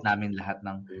na lang ulit namin lahat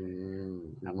ng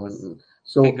tapos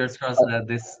So, fingers crossed na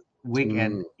this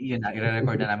weekend, mm. yun na,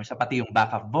 i-record na namin siya. Pati yung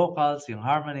backup vocals, yung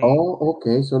harmony. Oh,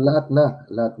 okay. So lahat na,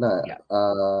 Yeah,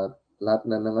 lahat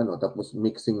na ng tapos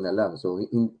mixing na lang. So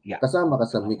yeah. kasama ka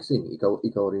sa mixing.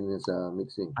 Ikaw rin yun sa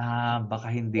mixing. Baka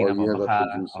hindi Or na you po. have a Baka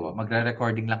producer.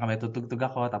 magre-recording lang kami. Tutugtog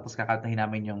ako, tapos kakantahin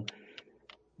namin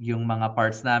yung mga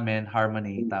parts namin,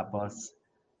 harmony. Tapos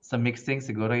sa mixing,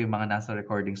 siguro yung mga nasa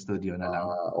recording studio na lang.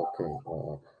 Okay.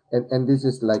 Oo. And this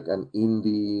is like an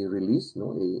indie release,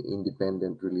 no?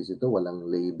 Independent release ito, walang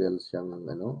label siyang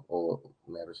o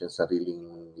meron siyang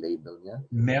sariling label niya.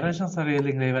 Meron siyang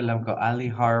sariling label, alam ko, Ali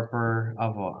Harper,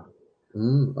 Avo.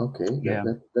 Okay. Yeah.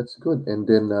 That's good. And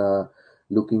then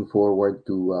looking forward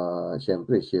to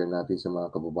syempre share natin sa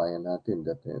mga kababayan natin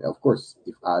that of course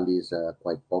if Ali is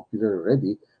quite popular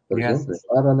already, pero Yes. syempre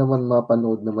para naman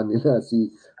mapanood naman nila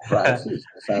si Francis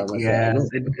kasama sa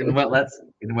Yes,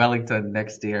 in Wellington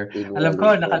next year. in Alam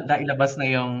ko Wellington. nailabas na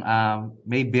yung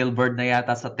may billboard na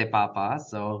yata sa Tepapa.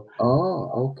 So,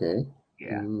 Okay.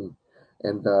 yeah.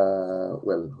 And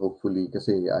well, hopefully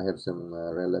kasi I have some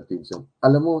relatives.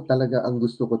 Alam mo talaga ang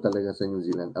gusto ko talaga sa New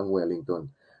Zealand ang Wellington.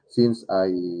 Since I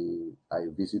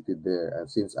visited there and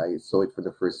since I saw it for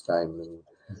the first time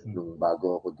nung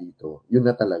bago ako dito, yun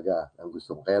na talaga ang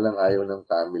gusto ko. Kaya lang ayaw ng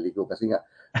family ko kasi nga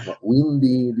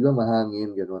windy, di ba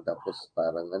mahangin gano'n tapos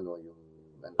parang yung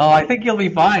Oh, I think you'll be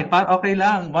fine. Okay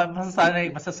lang.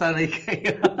 Masasanay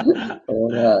kayo. Oo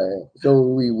nga eh.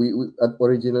 So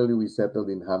originally we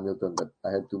settled in Hamilton, but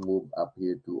I had to move up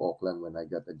here to Auckland when I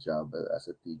got a job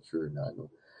as a teacher na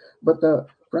But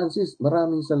Francis,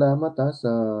 maraming salamat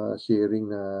sa sharing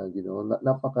na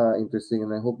napaka-interesting,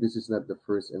 and I hope this is not the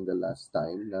first and the last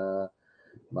time na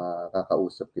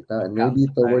makakausap kita. And maybe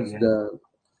Magkausap tayo, towards yeah.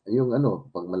 yung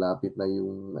pag malapit na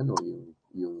yung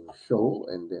show,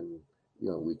 and then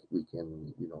we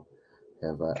can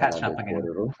have Catch up another again.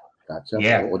 quarter catch up.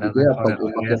 Yeah, O di another kaya pag corridor.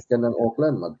 umakyat Yes. ka ng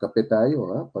Auckland, magkape tayo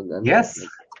ha. Pag Yes.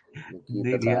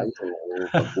 magkita Indeed, yeah. tayo o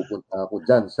pag pupunta ako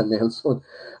dyan sa Nelson.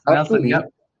 Nelson, Actually, yep.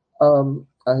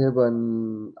 I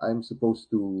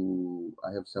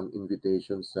have some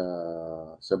invitations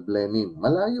sa Blenheim.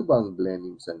 Malayo ba ang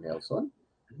Blenheim sa Nelson?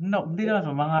 No, hindi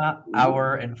naman. Mga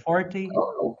hour and 40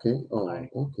 Okay.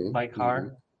 Okay. by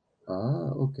car.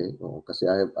 Okay. Kasi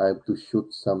I have to shoot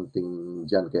something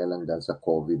dyan kaya lang dahil sa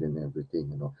COVID and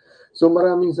everything, So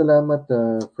maraming salamat,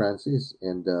 Francis.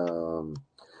 And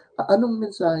anong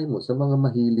mensahe mo sa mga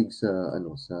mahilig sa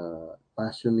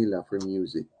passion nila for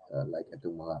music, like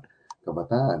itong mga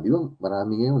kabataan? Di ba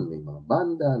marami ngayon may mga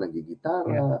banda,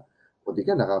 nagigitara, o di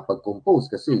ka nakapag-compose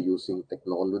kasi using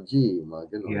technology,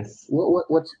 mga ganun. Yes.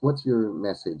 What's your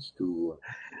message to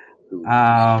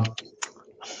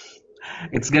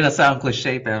It's gonna sound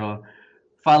cliche, pero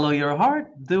follow your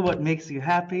heart, do what makes you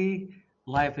happy.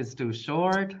 Life is too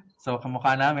short. So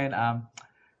kamukha namin,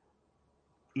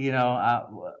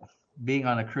 being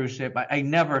on a cruise ship, I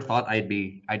never thought I'd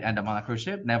end up on a cruise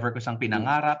ship. Never ko siyang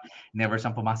pinangarap. Never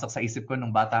siyang pumasok sa isip ko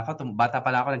nung bata ko. Bata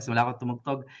pala ako, nagsimula ako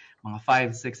tumugtog. Mga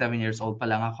 5, 6, 7 years old pa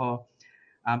lang ako.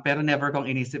 Pero never kong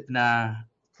inisip na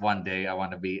one day I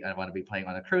want to be playing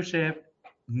on a cruise ship.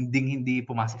 Hindi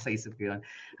pumasok sa isip ko yun.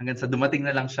 Hanggang sa dumating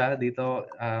na lang siya dito.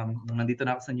 Nandito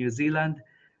na ako sa New Zealand.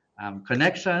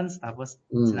 Connections. Tapos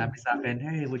sinabi sa akin,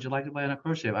 hey, would you like to play on a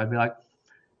cruise ship? I'd be like,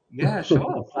 yeah,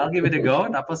 sure. I'll give it a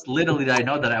go. Tapos little did I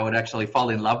know that I would actually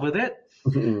fall in love with it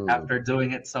after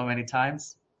doing it so many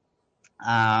times.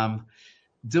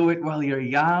 Do it while you're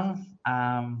young.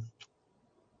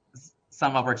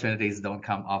 Some opportunities don't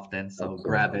come often, so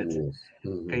grab it.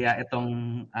 Kaya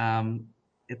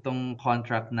itong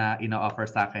contract na ino-offer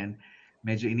sa akin,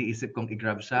 medyo iniisip kong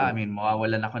i-grab siya. I mean,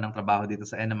 mawawalan ako ng trabaho dito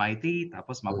sa NMIT,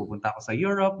 tapos mapupunta ako sa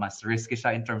Europe, mas risky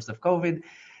siya in terms of COVID.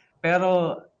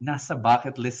 Pero nasa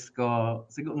bucket list ko,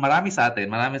 siguro marami sa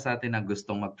atin na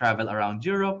gustong mag-travel around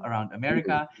Europe, around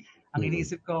America. Ang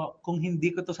iniisip ko, kung hindi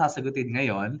ko to sasagutin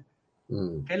ngayon,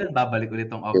 kailan babalik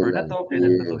ulit tong offer na to?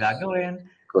 Kailan ko to gagawin?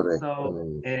 Correct. So,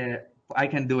 I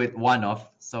can do it one-off.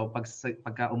 So,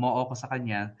 pagka umuo ko sa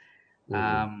kanya,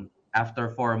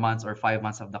 after 4 months or 5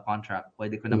 months of the contract,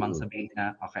 pwede ko namang sabihin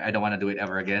na, okay, I don't want to do it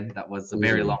ever again. That was a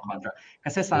very long contract.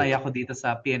 Kasi sanay ako dito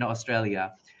sa Pinoy,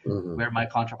 Australia, where my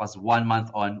contract was 1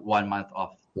 month on, 1 month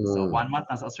off. So 1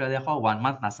 month nasa Australia ako, 1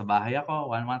 month nasa bahay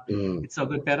ako, 1 month. It's so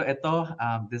good. Pero ito,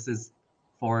 this is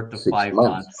 4 to 5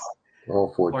 months. Oh,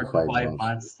 4 to 5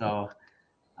 months. So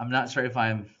I'm not sure if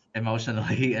I'm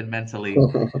emotionally and mentally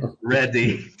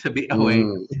ready to be away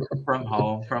from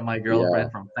home, from my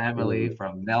girlfriend, from family,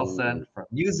 from Nelson, from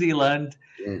New Zealand,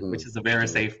 which is a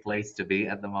very safe place to be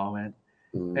at the moment.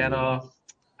 Pero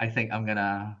I think I'm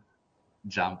gonna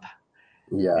jump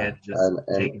and just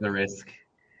take the risk.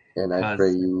 And I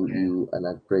pray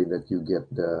I pray that you get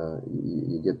the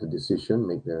decision,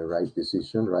 make the right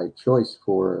decision, right choice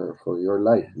for your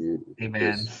life. Amen.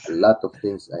 There's a lot of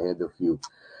things ahead of you.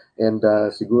 And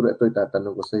siguro ito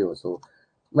itatanong ko sa iyo. So,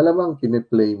 malamang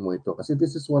kine-play mo ito kasi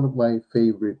this is one of my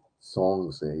favorite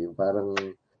songs Yung parang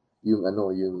yung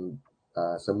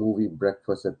sa movie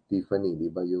Breakfast at Tiffany,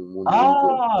 'di ba? Yung Moon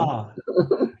River.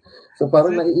 So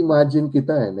parang nai-imagine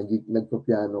kita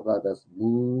nagpo-piano ka tapos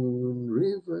Moon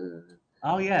River.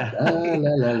 Oh yeah.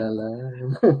 La la la la.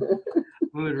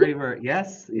 Moon River.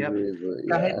 Yes. Yep. River,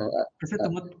 Kahit kasi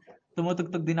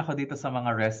tumutugtog din ako dito sa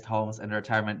mga rest homes and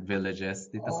retirement villages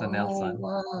dito sa Nelson.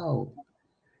 Wow.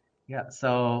 Yeah,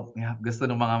 so gusto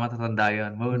ng mga matatanda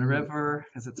yun. Moon River,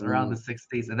 because it's around the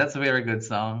 60s, and that's a very good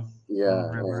song.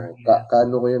 Yeah. River,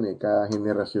 Kaano ko yun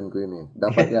ka-henerasyon ko yun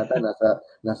Dapat yata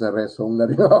nasa rest home na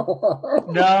rin ako.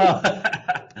 No.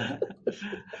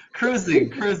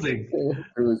 Cruising,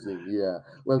 yeah.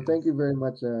 Well, thank you very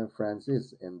much,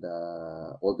 Francis, and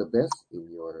all the best in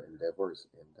your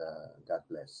endeavors, and God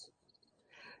bless.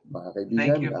 Mga kaibigan,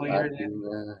 thank you for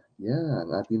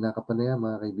ang ating nakapanaya,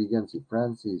 mga kaibigan, si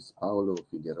Francis Paulo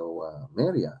Figueroa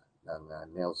Meria ng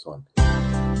Nelson.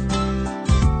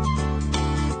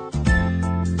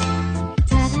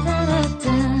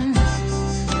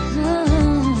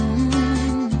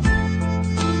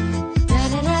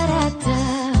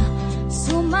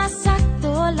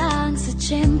 Sumasakto lang sa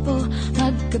tiyempo,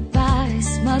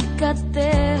 magkapares,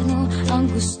 magkaterno, ang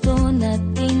gusto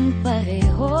nating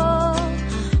pareho.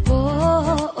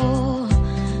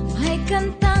 May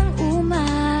kantang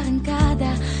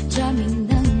umarangkada, jamming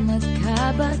ng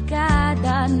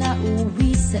magkabarkada, na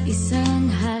uwi sa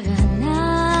isang harana.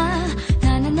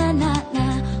 Na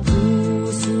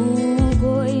puso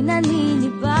ko'y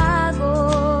naninibago.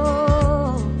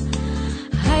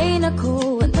 Ay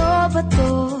naku, ano ba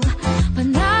to?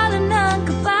 Panalo ng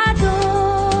kabado.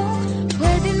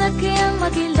 Pwede na kayang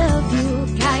mag-love you,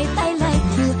 kahit I like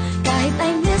you, kahit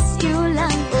I miss you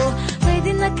lang.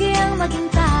 Pwede na kayang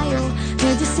maging tayo,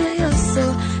 medyo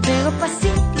seryoso, pero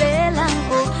pasimple lang.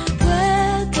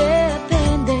 Pwede,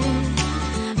 depende.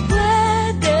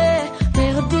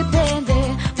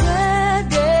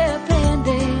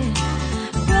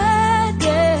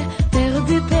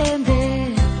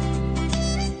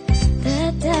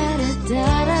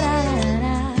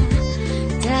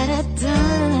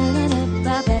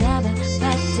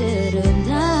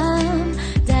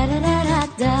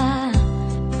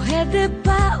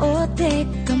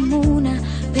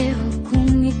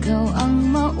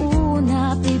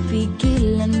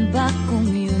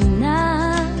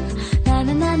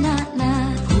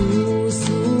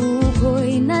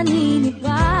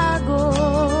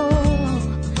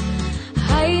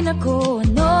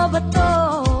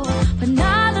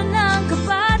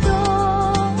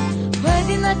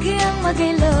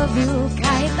 mag-I love you,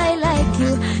 kahit I like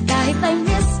you, kahit I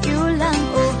miss you lang,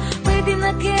 oh. Pwede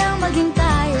na kayang maging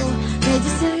tayo,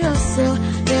 medyo seryoso,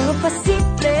 pero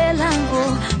pasimple lang,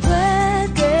 oh.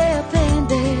 Pwede,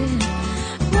 depende,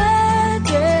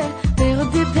 pwede, pero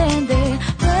depende,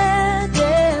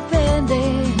 pwede, depende,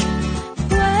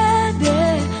 pwede,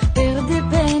 pero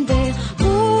depende.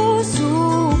 Puso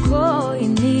ko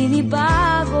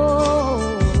ininibago.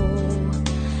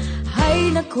 Ay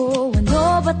nako, ano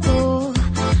ba to?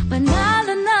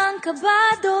 Panalo ng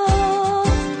kabado.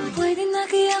 Pwede na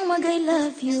kayang mag-I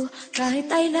love you, kahit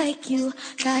I like you,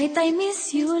 kahit I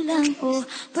miss you lang, oh.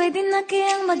 Pwede na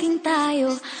kayang maging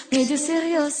tayo, medyo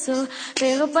seryoso,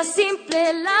 pero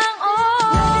pasimple lang,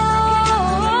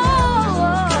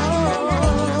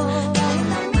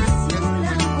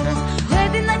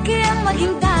 Pwede na kayang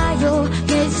maging tayo,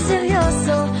 medyo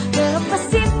seryoso, pero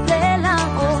pasimple lang,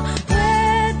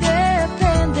 Pwede,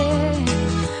 depende,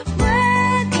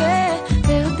 pwede,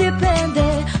 pero depende,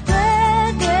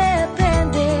 pwede,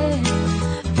 depende,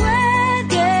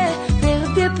 pwede, pero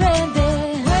depende.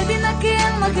 Pwede na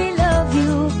kayang mag-I love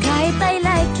you, kahit I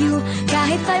like you,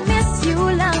 kahit I miss you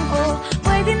lang,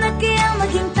 Pwede na kayang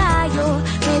maging tayo,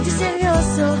 medyo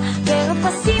seryoso, pero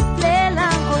pasimple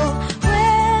lang,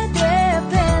 Pwede,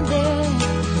 depende,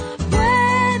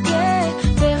 pwede,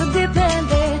 pero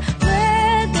depende,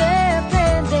 pwede,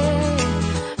 depende,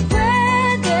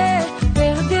 pwede,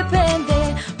 pero depende,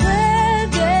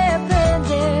 pwede,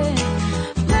 depende,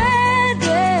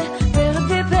 pwede, pero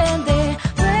depende,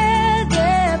 pwede,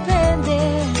 depende,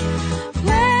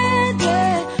 pwede,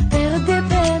 pero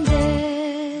depende.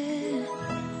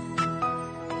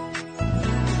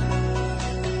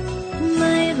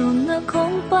 Mayroon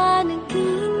akong panaginip,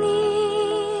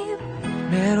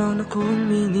 Meron akong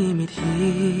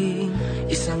minimithing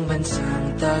isang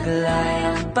bansang taglay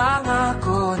ang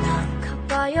pangako ng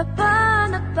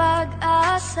kapayapaan at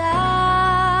pag-asa.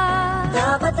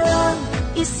 dapat lang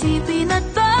Isipin at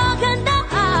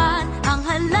paghandaan ang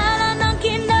halalan ng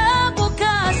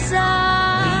kinabukasan.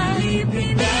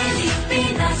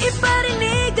 Pilipinas,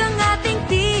 Iparinig ang ating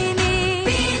tinig,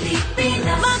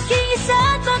 Pilipinas. makiisa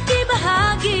at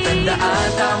makibahagi. Tandaan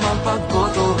tamang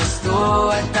pagboto, gusto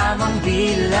at tamang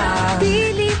bilang.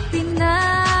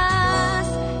 Pilipinas,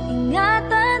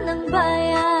 ingatan ng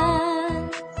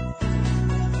bayan.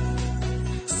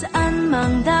 Saan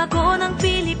mang dako ng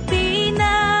Pilipinas,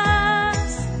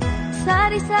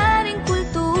 sari-saring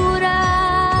kultura.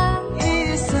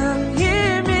 Isang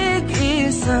himig,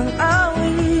 isang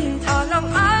awit,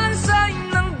 alang-alang sa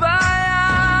ng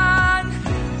bayan.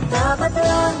 Dapat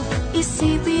lang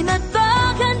Isipin at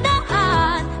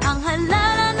paghandaan ang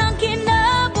halalan ng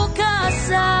kinabukasan.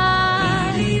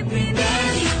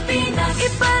 Pilipinas,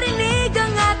 Iparinig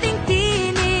ang ating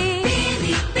tinig,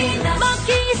 Pilipinas.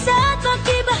 makiisa at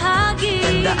makibahagi.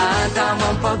 Tandaan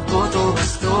tamang pagboto,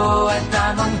 gusto at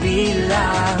tamang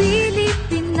bilang.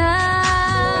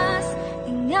 Pilipinas,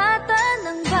 ingatan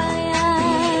ng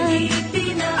bayan.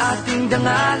 Ating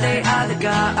dangal ay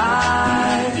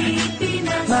alagaan.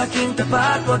 Maging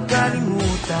tapat, huwag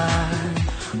kalimutan.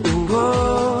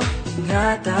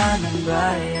 Ingatan ng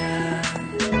bayan.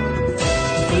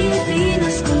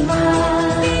 Pilipinas kong mahal,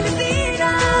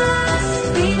 Pilipinas,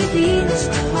 Pilipinas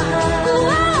kong mahal,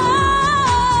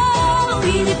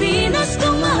 Pilipinas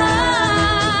kong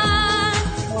mahal,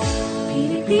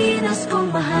 Pilipinas kong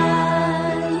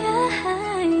mahal.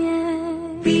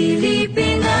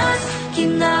 Pilipinas,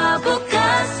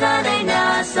 kinabukasan ay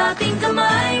nasa ating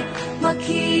kamay.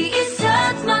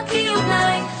 Makiisa't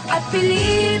makiugnay, at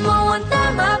piliin mo ang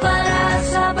tama para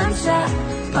sa bansa.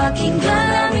 Pakinggan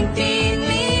aming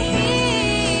tinig.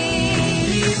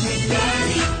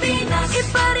 Pilipinas,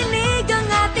 Iparinig ang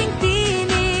ating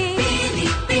tinig,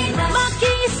 Pilipinas.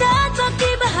 makiisa't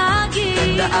makibahagi.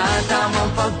 Tandaan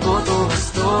tamang pagboto,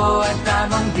 gusto at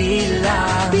tamang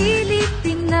bilang.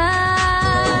 Pilipinas,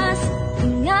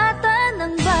 ingatan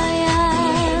ng bayan.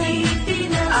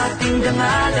 Ating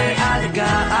dangal ay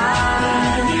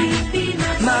alagaan.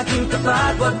 Maging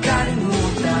tapat, huwag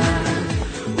kalimutan.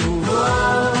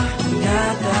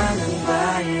 Ingatan ng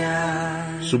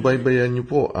bayan. Subaybayan niyo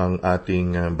po ang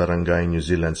ating Barangay New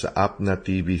Zealand sa app na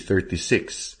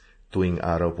TV36 tuwing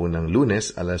araw po ng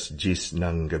Lunes alas 10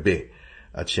 ng gabi.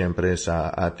 At syempre sa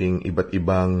ating iba't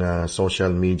ibang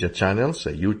social media channels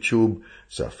sa YouTube,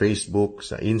 sa Facebook,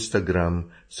 sa Instagram,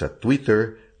 sa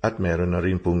Twitter, at meron na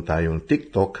rin pong tayong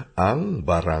TikTok, ang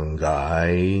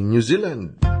Barangay New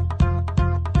Zealand.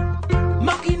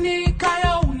 Makinig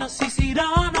kayo,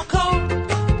 nasisiraan ako.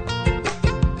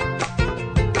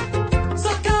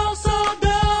 Sa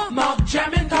kalsada,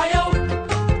 mag-jamming tayo.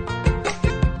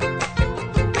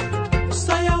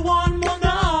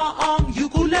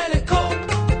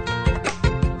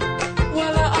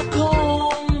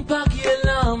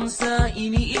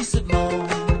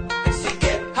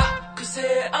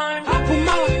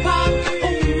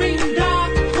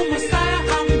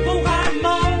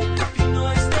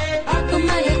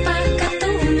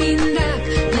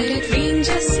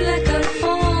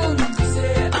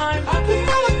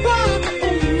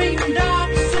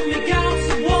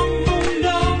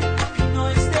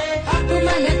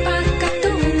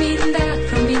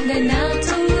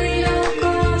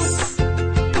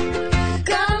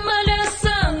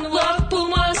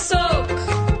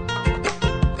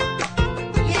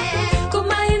 Yeah.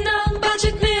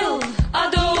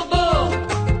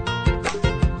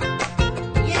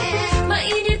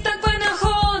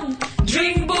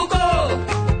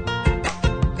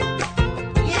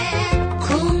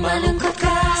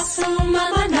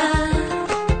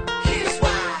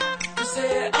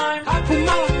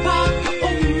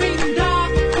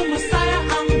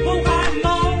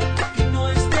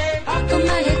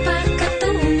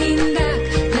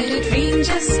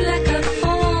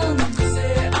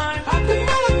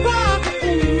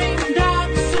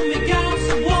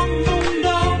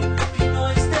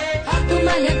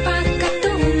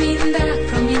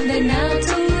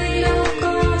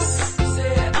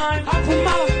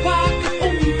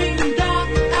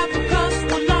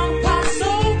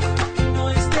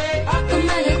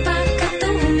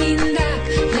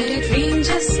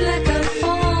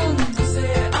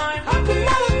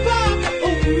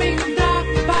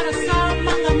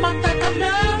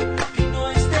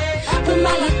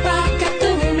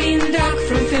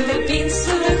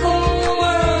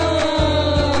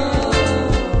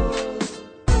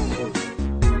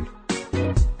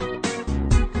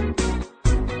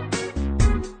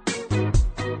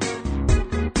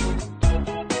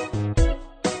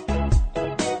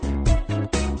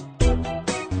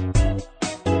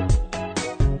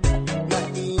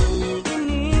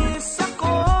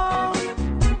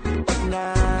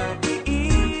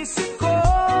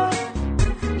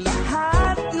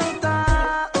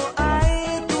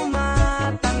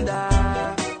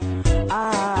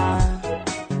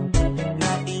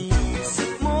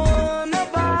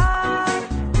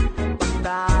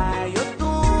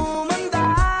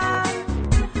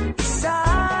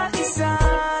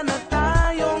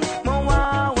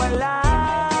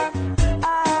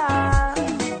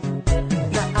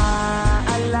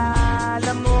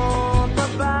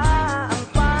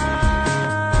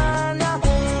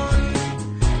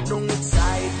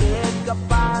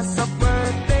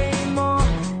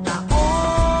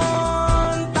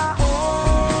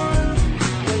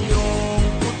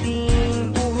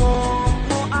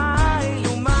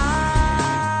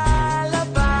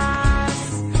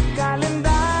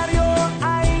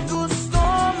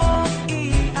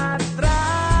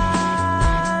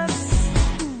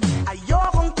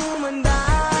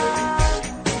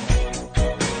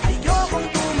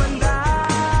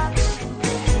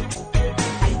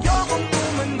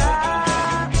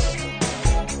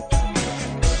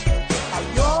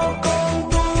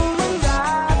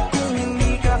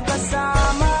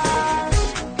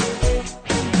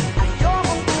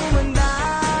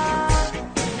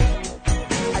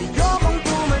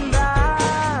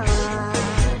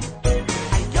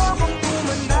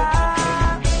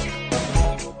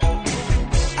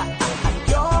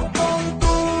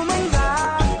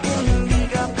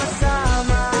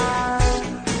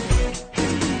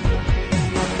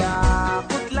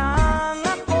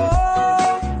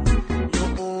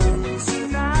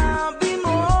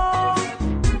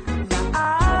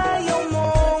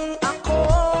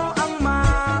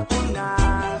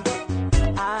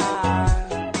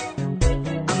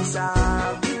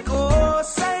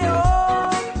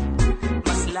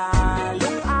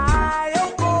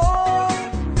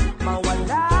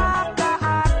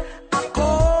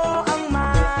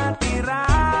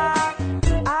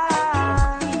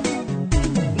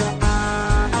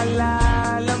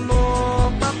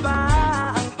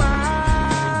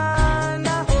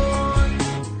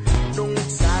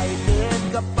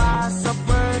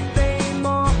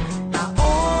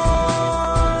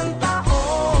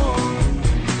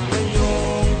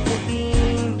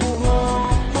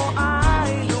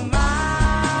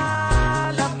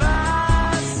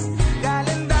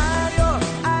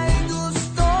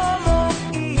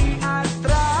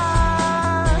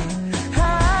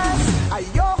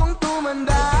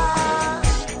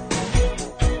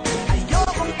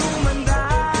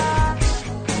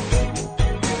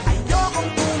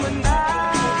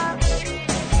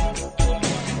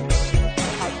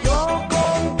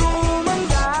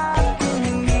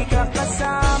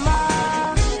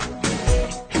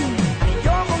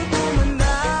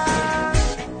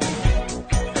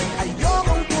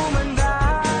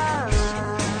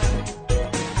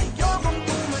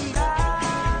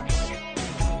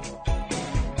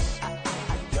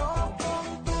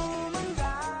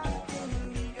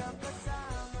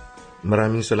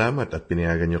 Maraming salamat at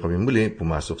pinayagan niyo kami muli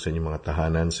pumasok sa inyong mga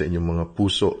tahanan, sa inyong mga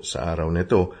puso sa araw na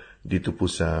ito, dito po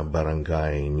sa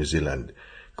Barangay New Zealand.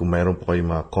 Kung mayroon po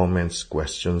kayong mga comments,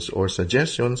 questions, or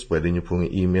suggestions, pwede niyo pong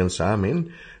i-email sa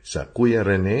amin sa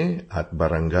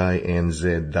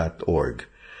kuyarene@barangaynz.org.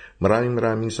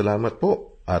 Maraming salamat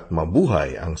po at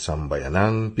mabuhay ang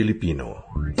sambayanang Pilipino.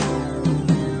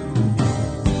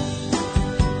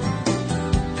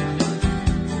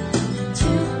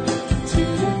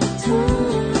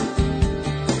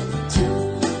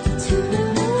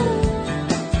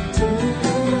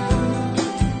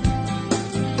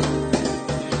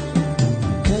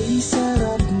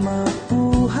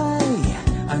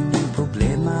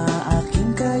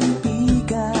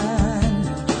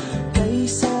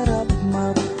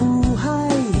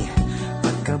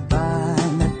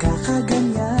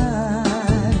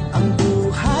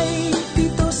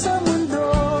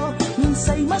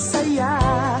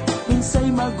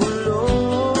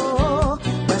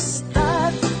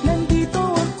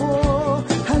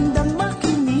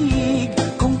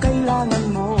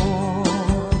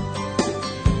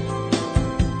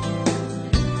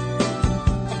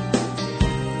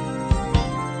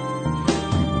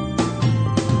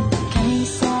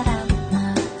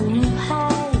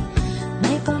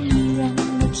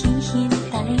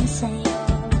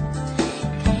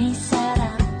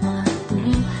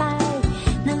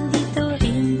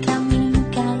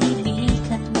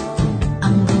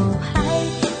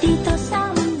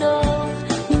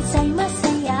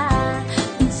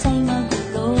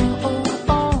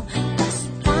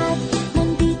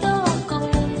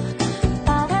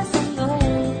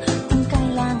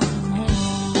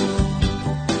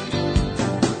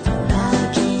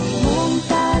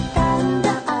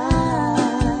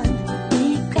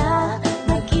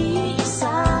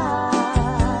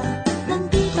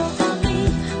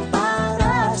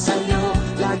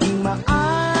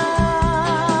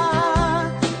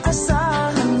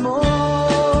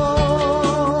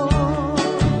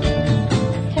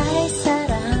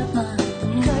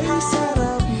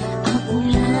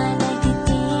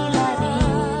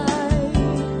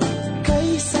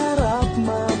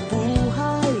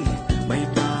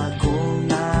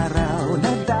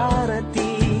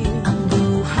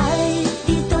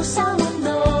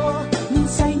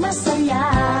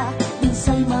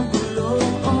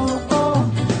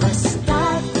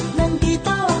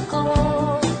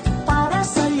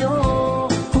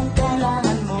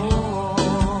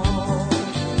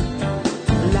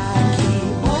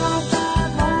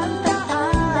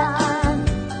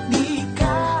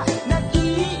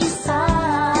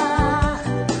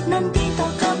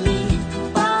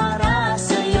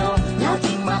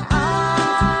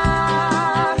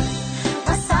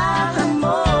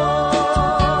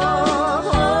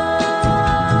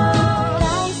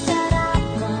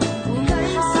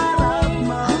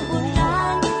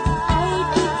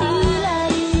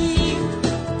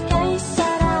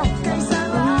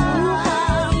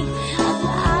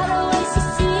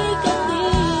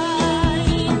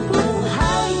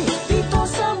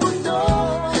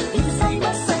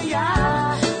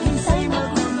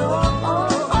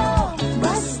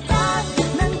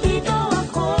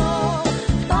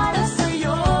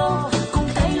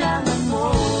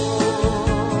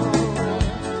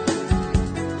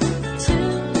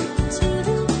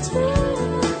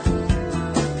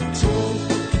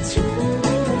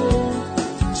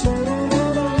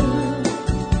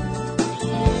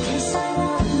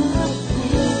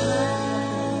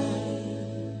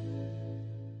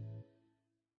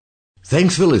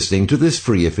 Thanks for listening to this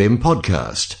Free FM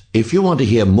podcast. If you want to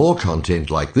hear more content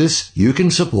like this, you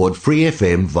can support Free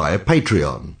FM via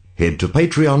Patreon. Head to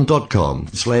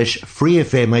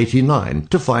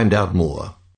patreon.com/freefm89 to find out more.